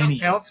America's Got shiny.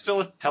 Talent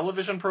still a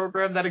television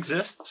program that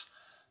exists?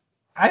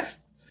 I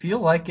feel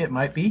like it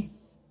might be.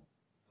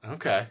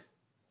 Okay.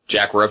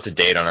 Jack, we're up to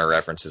date on our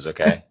references,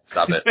 okay?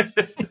 Stop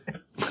it.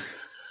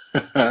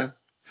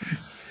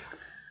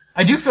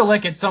 I do feel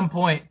like at some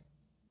point,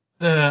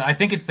 I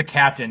think it's the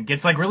captain,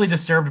 gets, like, really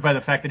disturbed by the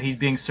fact that he's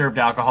being served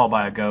alcohol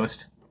by a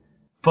ghost.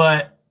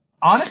 But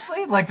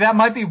honestly, like, that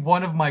might be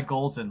one of my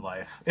goals in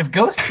life. If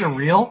ghosts are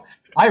real,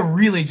 I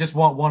really just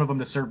want one of them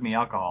to serve me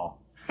alcohol.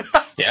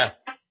 Yeah.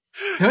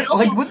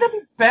 Wouldn't that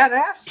be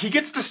badass? He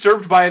gets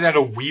disturbed by it at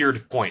a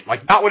weird point.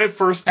 Like, not when it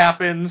first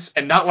happens,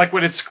 and not like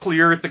when it's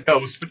clear it's a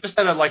ghost, but just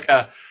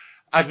at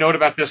I've known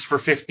about this for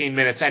 15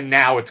 minutes, and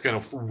now it's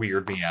gonna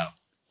weird me out.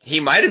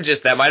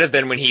 That might have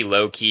been when he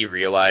low-key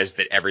realized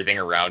that everything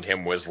around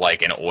him was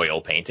like an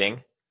oil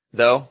painting,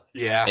 though.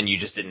 Yeah. And you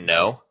just didn't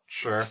know.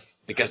 Sure.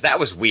 Because that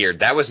was weird.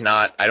 That was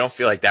not, I don't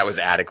feel like that was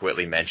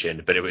adequately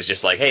mentioned, but it was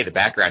just like, hey, the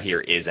background here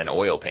is an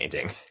oil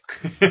painting.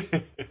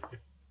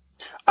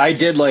 I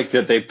did like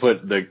that they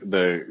put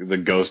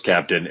the ghost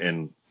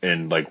captain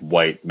in like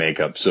white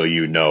makeup, so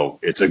you know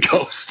it's a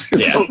ghost.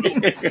 Yeah.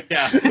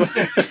 Yeah.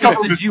 It's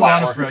covered the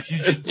Ju-on approach. You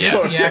just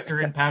dip the actor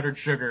in powdered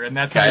sugar, and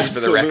that's Guys, how for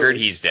the record,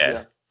 he's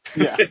dead.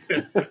 Yeah.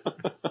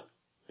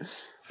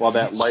 While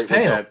that light with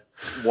that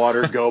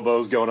water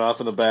gobo's going off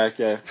in the back,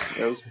 I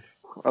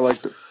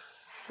liked it.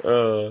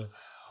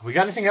 We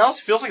got anything else?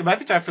 Feels like it might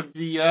be time for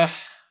the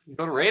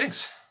go to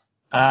ratings.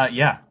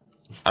 Yeah.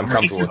 I'm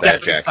comfortable with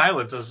that, Jack.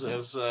 Silence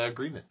as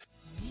agreement.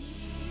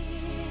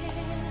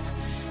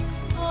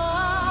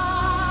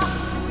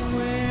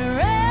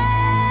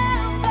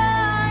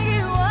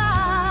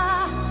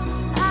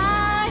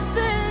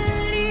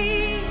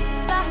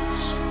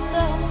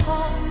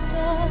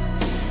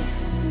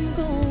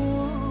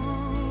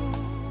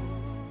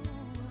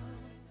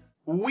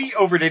 We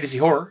over at A to Z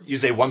Horror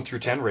use a 1 through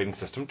 10 rating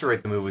system to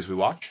rate the movies we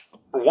watch.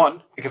 For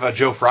 1, think of how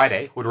Joe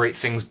Friday would rate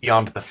things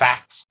beyond the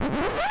facts.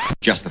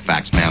 Just the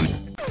facts,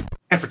 ma'am.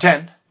 And for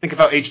 10, think of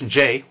how Agent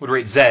J would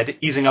rate Zed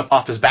easing up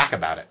off his back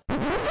about it.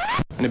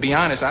 And to be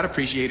honest, I'd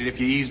appreciate it if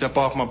you eased up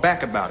off my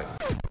back about it.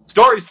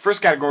 Stories, the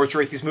first category to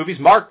rate these movies.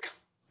 Mark,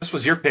 this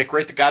was your pick.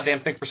 Rate the goddamn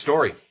thing for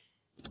story.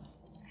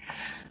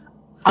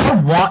 I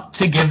want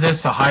to give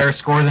this a higher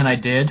score than I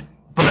did,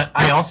 but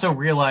I also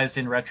realized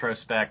in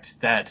retrospect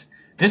that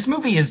this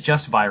movie is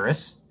just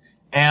Virus,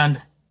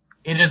 and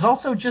it is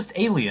also just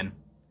Alien.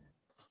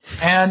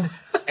 And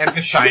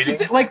The Shining.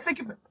 Think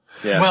of it.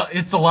 Yeah. Well,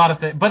 it's a lot of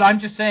things, but I'm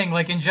just saying,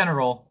 like, in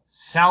general,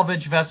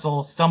 salvage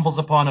vessel stumbles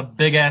upon a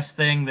big-ass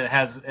thing that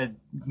has a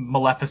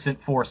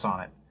maleficent force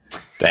on it.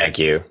 Thank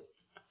you.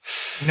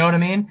 You know what I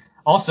mean?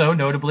 Also,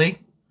 notably,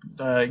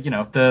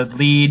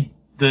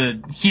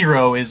 the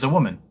hero is a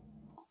woman.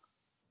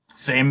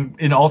 Same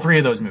in all three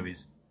of those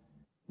movies.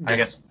 I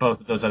guess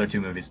both of those other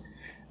two movies.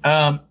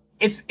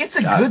 It's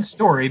a good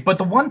story, but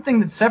the one thing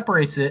that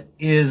separates it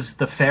is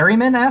the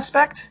ferryman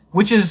aspect,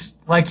 which is,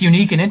 like,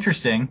 unique and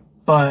interesting,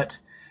 but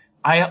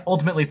I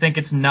ultimately think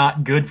it's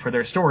not good for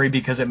their story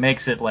because it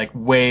makes it, like,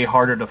 way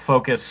harder to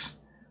focus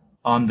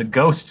on the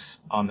ghosts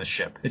on the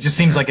ship. It just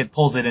seems like it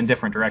pulls it in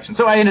different directions.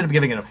 So I ended up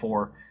giving it a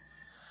 4.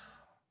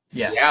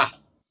 Yeah,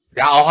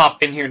 I'll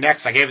hop in here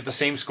next. I gave it the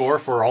same score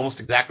for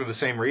almost exactly the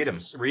same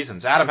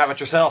reasons. Adam, how about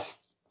yourself?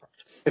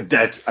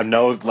 That's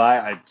no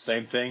lie.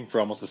 Same thing for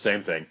almost the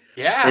same thing.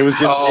 Yeah. It was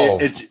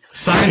just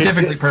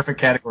scientifically perfect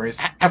categories.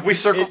 Have we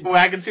circled the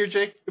wagons here,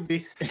 Jake?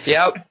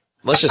 Yep.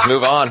 Let's just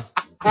move on.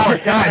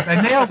 Oh, guys,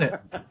 I nailed it.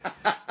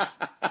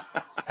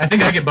 I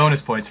think I get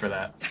bonus points for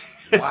that.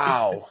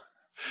 Wow.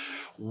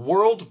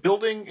 World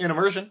building and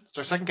immersion. It's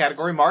our second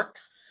category. Mark,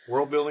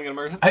 world building and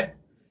immersion.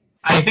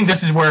 I think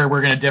this is where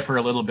we're going to differ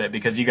a little bit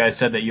because you guys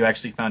said that you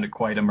actually found it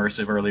quite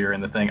immersive earlier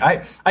in the thing.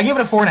 I gave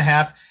it a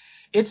 4.5.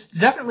 It's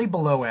definitely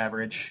below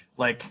average,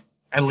 like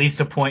at least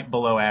a point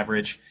below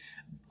average.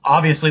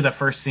 Obviously, the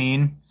first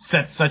scene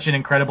sets such an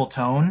incredible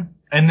tone,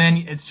 and then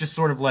it's just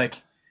sort of like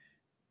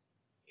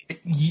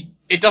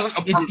it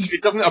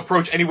doesn't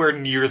approach anywhere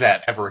near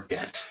that ever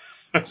again.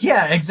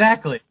 Yeah,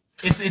 exactly.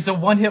 It's a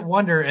one-hit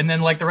wonder, and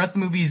then like the rest of the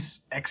movie's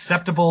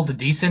acceptable to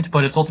decent,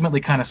 but it's ultimately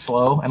kind of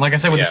slow. And like I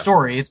said with the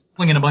story, it's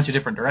pulling in a bunch of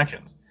different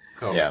directions.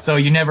 Cool. Yeah. So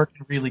you never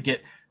can really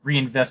get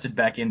reinvested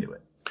back into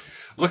it.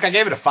 Look, I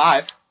gave it a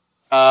 5.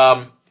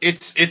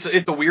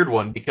 It's a weird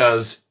one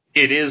because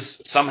it is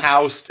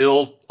somehow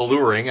still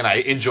alluring, and I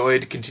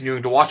enjoyed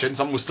continuing to watch it, and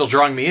something was still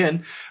drawing me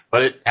in,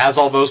 but it has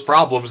all those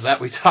problems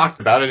that we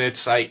talked about, and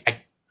it's a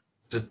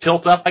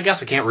tilt up, I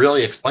guess. I can't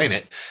really explain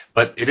it,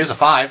 but it is a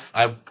 5.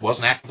 I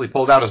wasn't actively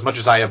pulled out as much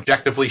as I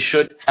objectively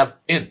should have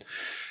been.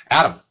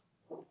 Adam.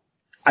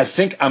 I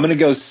think I'm going to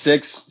go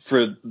 6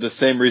 for the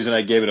same reason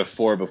I gave it a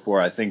 4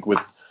 before. I think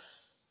with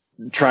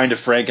trying to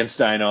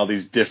Frankenstein all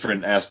these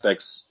different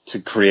aspects to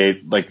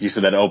create, like you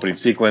said, that opening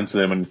sequence,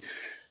 and then when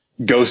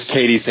Ghost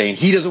Katie saying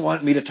he doesn't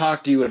want me to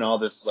talk to you, and all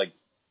this like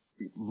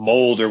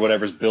mold or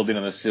whatever's building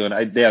on the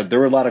ceiling. There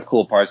were a lot of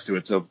cool parts to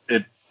it. So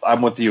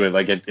I'm with you.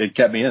 It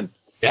kept me in.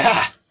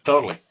 Yeah,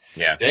 totally.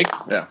 Yeah. Jake?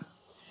 Yeah.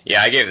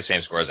 Yeah, I gave the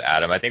same score as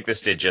Adam. I think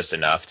this did just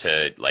enough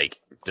to,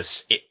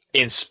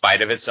 in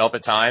spite of itself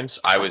at times,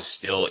 I was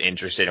still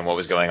interested in what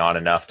was going on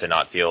enough to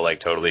not feel like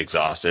totally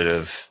exhausted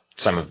of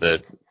some of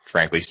the,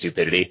 frankly,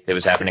 stupidity that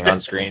was happening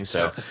on screen.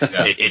 So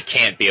it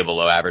can't be a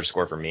below average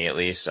score for me, at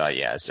least.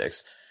 Yeah,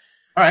 6.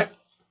 All right.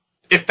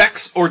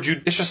 Effects or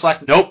judicious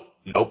lack? Nope.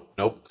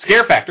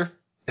 Scare factor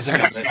is our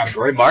next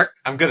category. Mark,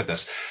 I'm good at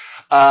this.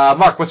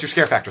 Mark, what's your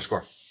scare factor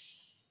score?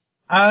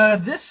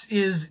 This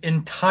is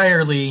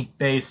entirely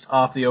based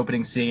off the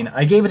opening scene.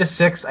 I gave it a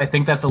 6. I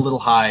think that's a little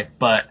high,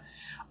 but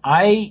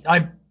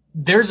I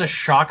there's a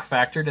shock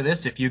factor to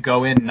this if you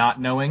go in not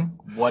knowing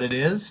what it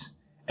is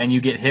and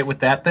you get hit with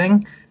that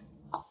thing.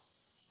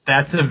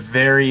 That's a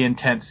very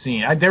intense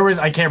scene. I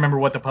can't remember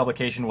what the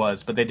publication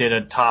was, but they did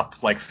a top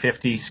like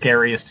 50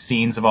 scariest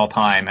scenes of all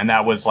time, and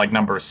that was like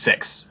number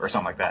 6 or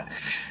something like that.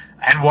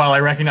 And while I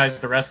recognize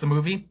the rest of the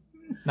movie,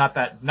 not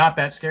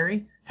that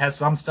scary, has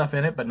some stuff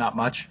in it, but not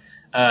much.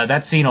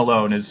 That scene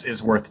alone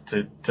is worth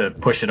to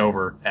push it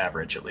over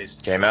average at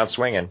least. Came out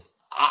swinging.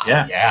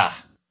 Yeah.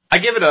 I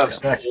give it a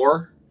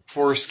 4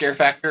 for scare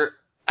factor.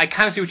 I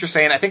kind of see what you're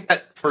saying. I think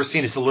that first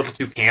scene is a little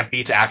too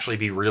campy to actually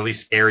be really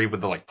scary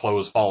with the like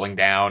clothes falling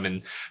down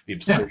and the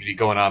absurdity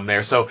going on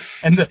there. So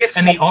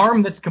the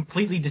arm that's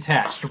completely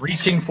detached,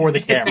 reaching for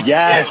the camera.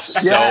 Yes.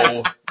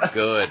 So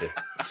good.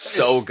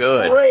 So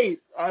good. Great.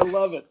 I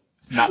love it.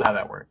 It's not how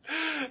that works.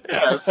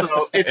 Yeah,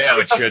 so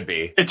it should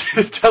be.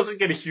 It doesn't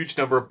get a huge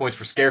number of points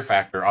for scare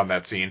factor on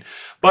that scene,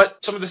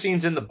 but some of the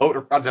scenes in the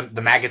boat,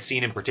 the maggot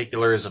scene in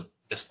particular, is a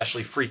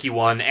especially freaky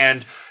one,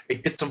 and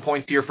it gets some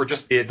points here for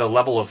just the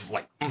level of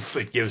like oomph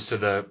it gives to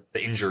the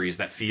injuries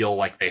that feel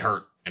like they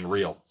hurt and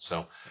real.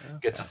 So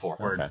it gets a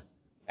 4. Okay.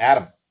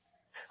 Adam.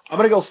 I'm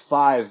gonna go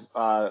 5.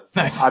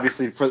 Nice.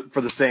 Obviously for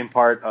the same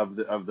part of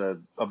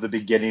the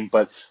beginning,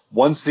 but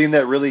one scene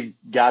that really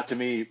got to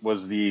me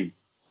was the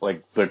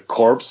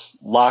corpse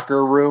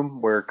locker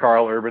room where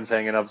Carl Urban's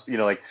hanging up. You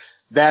know, like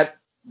that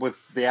with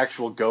the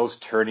actual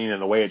ghost turning and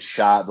the way it's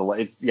shot.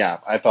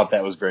 I thought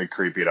that was very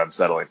creepy and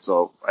unsettling.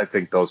 So I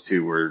think those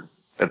two were.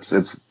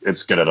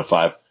 It's good at a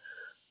 5.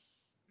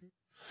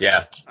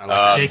 Yeah.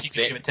 Jake, you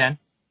can give it 10.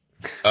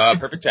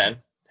 Perfect 10.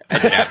 I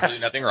did absolutely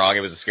nothing wrong. It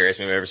was the scariest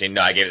movie I've ever seen.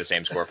 No, I gave it the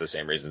same score for the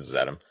same reasons as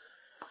Adam.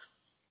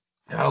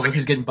 Oh, look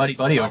who's getting buddy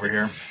over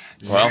here.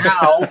 Well,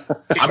 Now,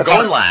 I'm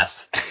going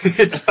last.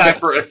 It's time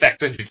for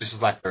effects and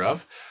judicious lack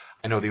thereof.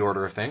 I know the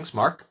order of things.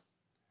 Mark?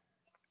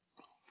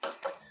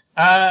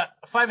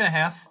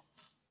 5.5.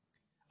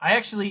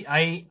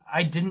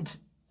 I didn't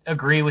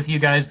agree with you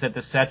guys that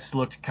the sets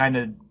looked kind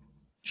of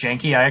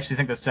janky. I actually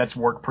think the sets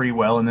work pretty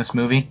well in this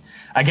movie.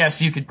 I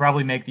guess you could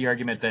probably make the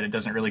argument that it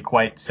doesn't really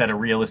quite set a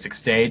realistic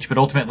stage, but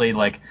ultimately,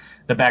 like,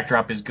 the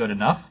backdrop is good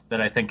enough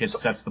that I think it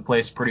sets the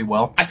place pretty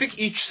well. I think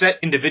each set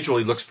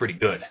individually looks pretty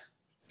good.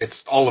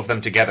 It's all of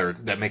them together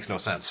that makes no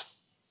sense.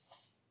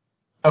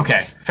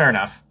 Okay, fair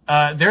enough.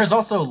 There's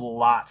also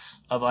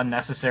lots of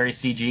unnecessary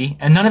CG,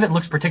 and none of it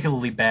looks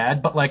particularly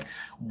bad, but, like,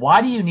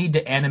 why do you need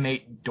to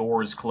animate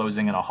doors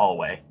closing in a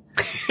hallway?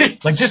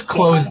 Like, just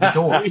close the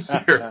door.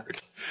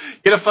 Weird.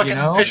 Get a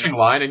fucking fishing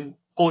line and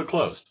pull it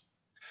closed.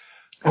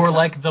 Or,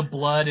 like, the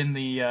blood in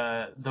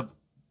the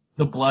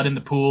blood in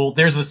the pool.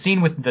 There's a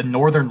scene with the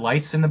northern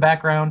lights in the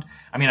background.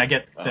 I mean, I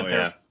get that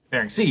they're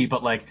Bering Sea,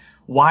 but, like,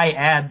 why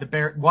add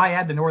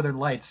the northern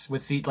lights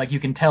with sea? Like, you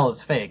can tell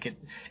it's fake.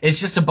 It's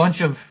just a bunch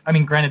of. I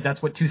mean, granted,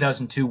 that's what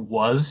 2002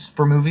 was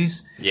for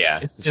movies. Yeah,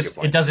 it's just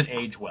it doesn't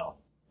age well.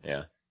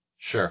 Yeah,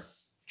 sure.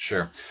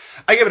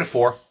 I give it a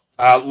 4.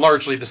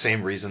 Largely the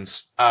same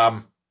reasons.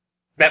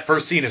 That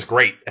first scene is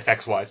great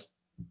effects wise.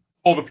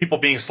 All the people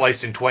being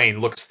sliced in twain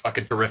looks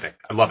fucking terrific.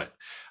 I love it.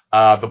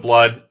 The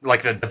blood,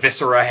 like the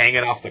viscera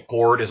hanging off the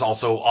cord, is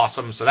also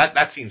awesome. So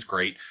that scene's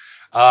great.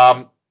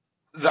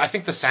 I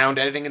think the sound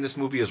editing in this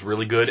movie is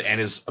really good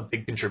and is a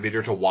big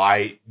contributor to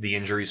why the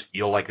injuries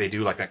feel like they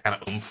do, like that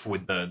kind of oomph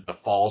with the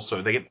falls.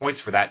 So they get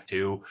points for that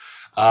too.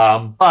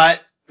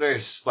 But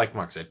there's, like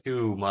Mark said,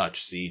 too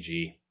much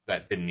CG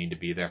that didn't need to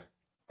be there.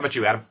 How about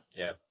you, Adam?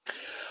 Yeah.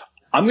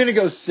 I'm going to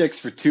go 6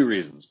 for 2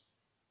 reasons.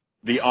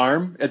 The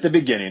arm at the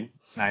beginning.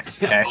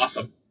 Nice. Okay.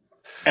 Awesome.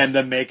 And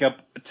the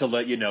makeup to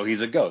let you know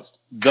he's a ghost.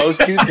 Those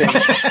two things.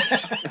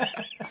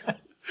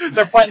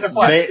 They're fighting the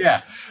flesh.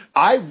 Yeah.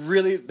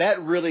 That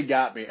really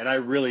got me, and I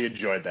really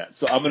enjoyed that.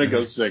 So I'm going to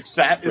go 6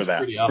 for that.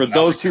 Awesome. For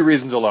those 2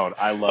 reasons alone,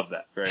 I love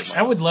that very much.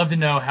 I would love to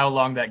know how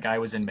long that guy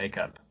was in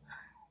makeup.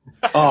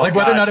 Oh, like,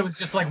 whether God. or not it was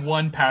just like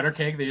one powder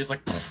keg, they just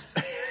like,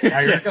 now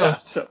you're a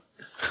ghost.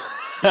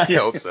 I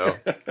hope so.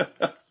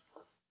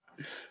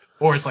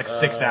 Or it's like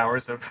 6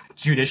 hours of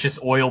judicious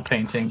oil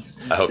painting.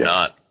 I hope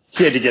not.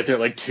 He had to get there at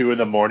like 2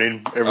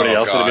 a.m. Everybody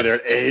else had to be there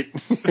at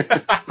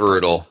 8.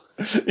 Brutal.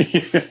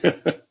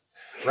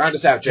 Round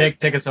us out, Jake.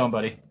 Take us home,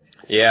 buddy.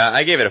 Yeah,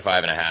 I gave it a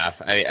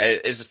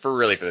 5.5. It's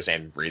for the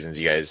same reasons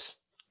you guys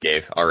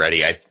gave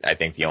already. I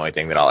think the only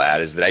thing that I'll add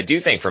is that I do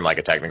think from like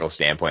a technical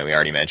standpoint, we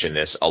already mentioned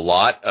this, a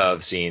lot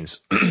of scenes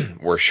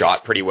were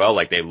shot pretty well.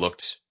 Like they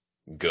looked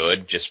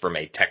good just from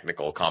a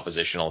technical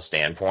compositional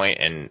standpoint.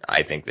 And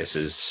I think this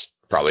is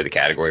probably the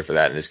category for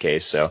that in this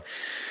case. So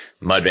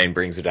Mudvayne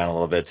brings it down a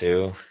little bit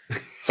too.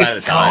 Sign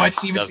of the times.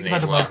 I didn't even think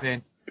about the well.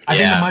 Mudvayne. I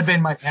think the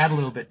Mudvayne might add a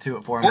little bit to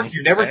it for me.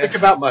 You never think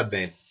about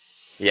Mudvayne.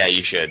 Yeah,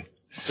 you should.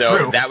 So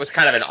True. That was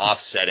kind of an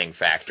offsetting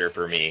factor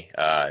for me,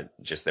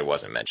 just that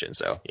wasn't mentioned.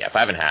 So yeah,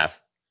 5.5.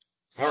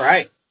 All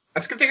right.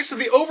 That's going to take us to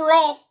the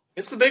overall.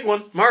 It's the big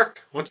one.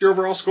 Mark, what's your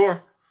overall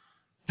score?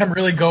 I'm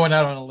really going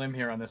out on a limb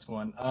here on this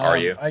one. Are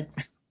you?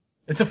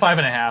 It's a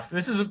 5.5.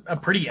 This is a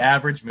pretty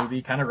average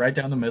movie, kind of right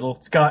down the middle.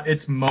 It's got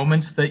its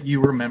moments that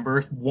you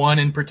remember. One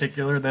in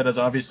particular that is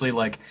obviously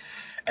like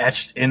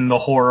etched in the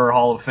Horror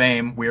Hall of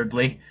Fame,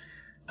 weirdly.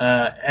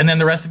 And then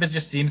the rest of it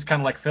just seems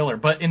kind of like filler.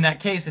 But in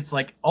that case, it's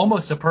like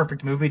almost a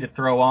perfect movie to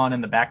throw on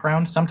in the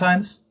background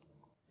sometimes.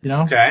 You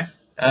know? Okay.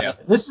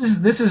 This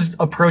is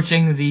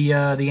approaching the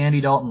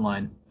Andy Dalton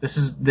line. This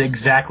is the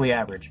exactly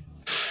average.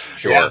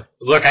 Sure. Yeah.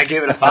 Look, I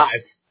gave it a 5.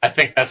 I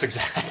think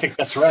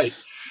that's right.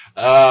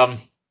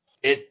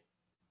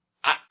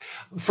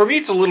 For me,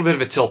 it's a little bit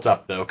of a tilt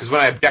up though, because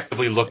when I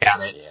objectively look at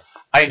it,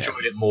 I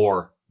enjoyed it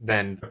more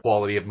than the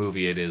quality of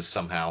movie it is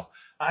somehow.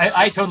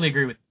 I totally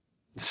agree with you.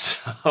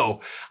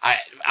 So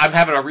I'm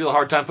having a real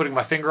hard time putting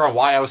my finger on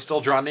why I was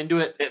still drawn into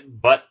it,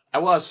 but I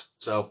was.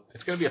 So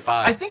it's going to be a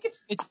 5. I think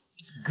it's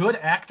good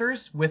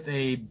actors with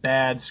a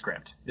bad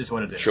script is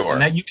what it is. Sure.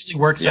 And that usually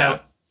works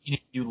out if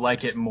you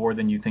like it more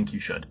than you think you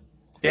should.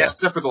 Yeah,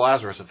 except for the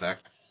Lazarus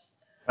Effect.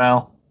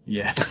 Well,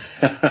 yeah.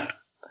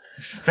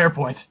 Fair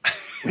point.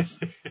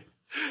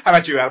 How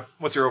about you, Adam?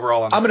 What's your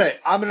overall on?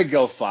 I'm gonna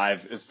go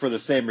 5 for the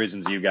same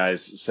reasons you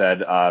guys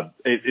said.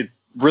 It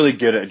really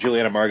good.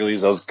 Juliana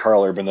Margulies,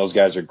 Carl Urban, those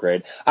guys are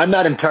great. I'm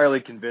not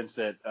entirely convinced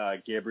that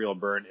Gabriel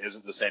Byrne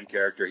isn't the same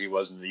character he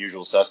was in The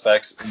Usual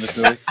Suspects in this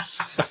movie.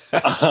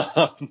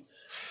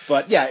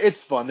 But yeah,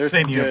 it's fun. There's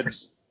Same some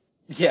universe.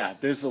 good. Yeah,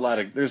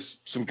 there's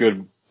some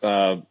good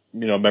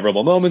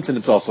memorable moments, and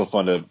it's also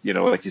fun to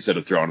like you said,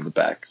 to throw into the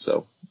back.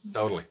 So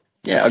Totally.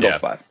 yeah, I'll go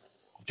 5.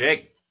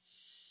 Jake.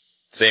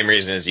 Same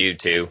reason as you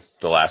two,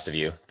 the last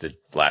two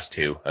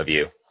of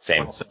you.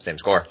 Same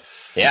score.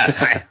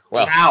 Yeah.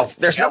 Well, wow.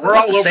 There's Yeah, nothing we're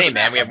else all to over say, the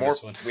man. map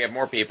We have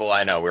more people.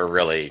 I know we're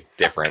really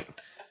different.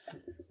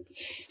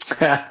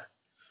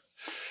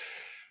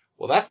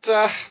 Well, that's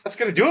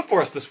gonna do it for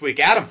us this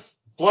week. Adam,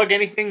 plug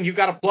anything you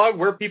got to plug.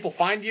 Where people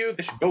find you?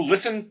 They should go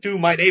listen to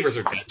My Neighbors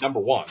Are Dead. Number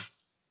 1.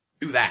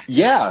 Do that.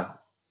 Yeah.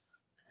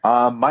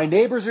 My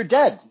Neighbors Are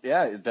Dead.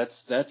 Yeah,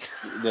 that's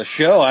the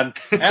show on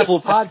Apple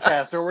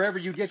Podcast or wherever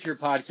you get your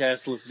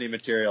podcast listening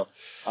material.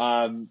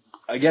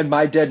 Again,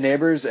 My Dead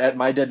Neighbors at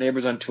My Dead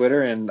Neighbors on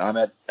Twitter, and I'm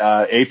at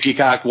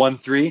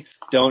apeacock13.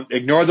 Don't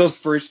ignore those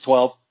first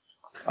 12.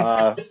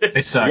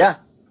 They suck.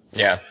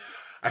 Yeah.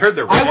 I heard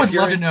they're. I would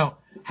love to know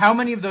how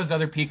many of those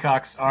other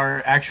peacocks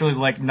are actually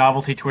like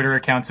novelty Twitter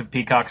accounts of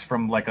peacocks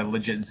from like a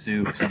legit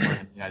zoo somewhere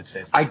in the United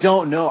States. I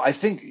don't know. I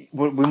think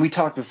when we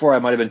talked before, I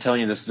might have been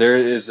telling you this. There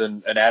is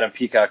an Adam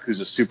Peacock who's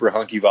a super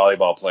hunky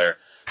volleyball player.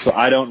 So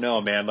I don't know,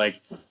 man. Like,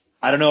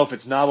 I don't know if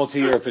it's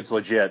novelty or if it's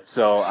legit.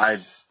 So I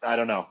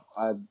don't know.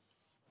 I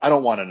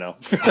don't want to know.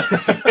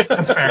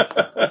 That's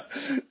fair.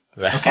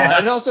 Okay.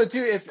 And also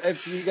too,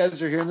 if you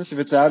guys are hearing this, if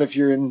it's out, if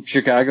you're in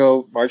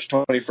Chicago, March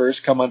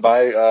 21st, come on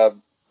by.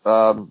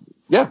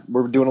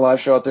 We're doing a live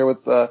show out there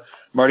with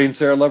Marty and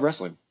Sarah Love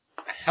Wrestling.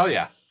 Hell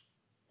yeah.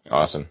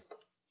 Awesome.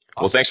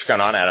 Well, thanks for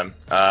coming on, Adam.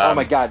 Oh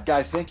my God,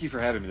 guys, thank you for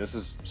having me. This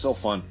is so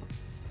fun.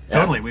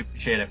 Totally, we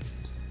appreciate it.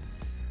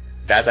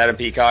 That's Adam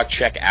Peacock.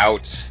 Check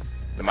out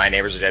the My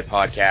Neighbors Are Dead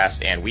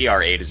podcast, and we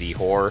are A to Z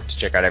Horror. To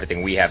check out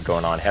everything we have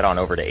going on, head on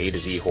over to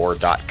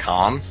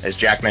atozhorror.com. As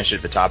Jack mentioned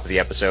at the top of the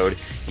episode,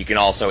 you can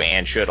also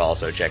and should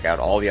also check out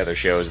all the other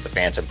shows that the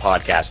Phantom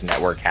Podcast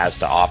Network has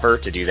to offer.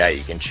 To do that,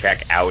 you can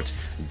check out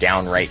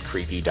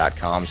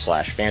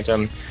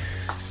downrightcreepy.com/phantom.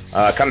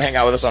 Come hang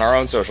out with us on our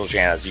own social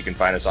channels. You can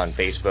find us on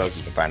Facebook.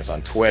 You can find us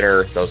on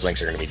Twitter. Those links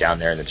are going to be down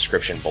there in the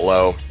description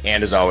below.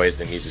 And as always,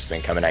 the music's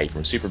been coming at you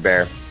from Super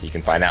Bear. You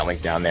can find that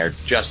link down there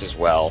just as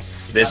well.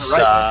 This,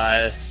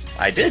 I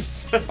did.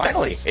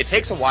 Finally. It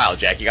takes a while,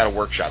 Jack. You got to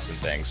workshop some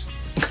things.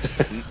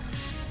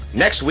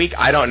 Next week,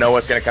 I don't know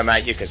what's going to come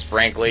at you because,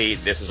 frankly,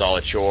 this is all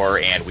a chore,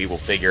 and we will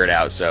figure it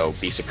out, so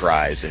be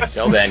surprised. And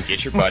until then,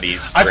 get your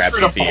buddies, grab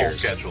some beers,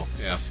 schedule.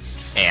 Yeah.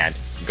 and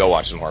go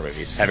watch some horror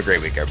movies. Have a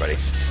great week, everybody.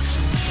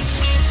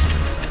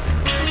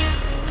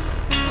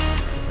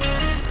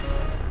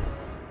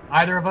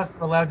 Either of us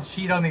are allowed to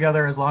cheat on the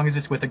other as long as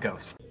it's with a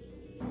ghost.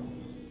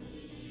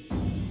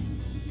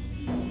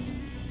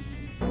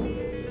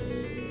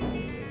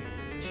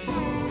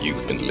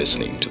 You've been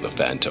listening to the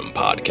Phantom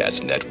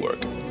Podcast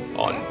Network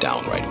on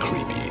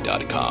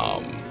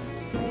downrightcreepy.com.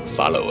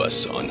 Follow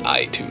us on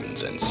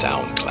iTunes and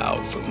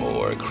SoundCloud for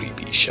more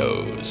creepy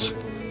shows.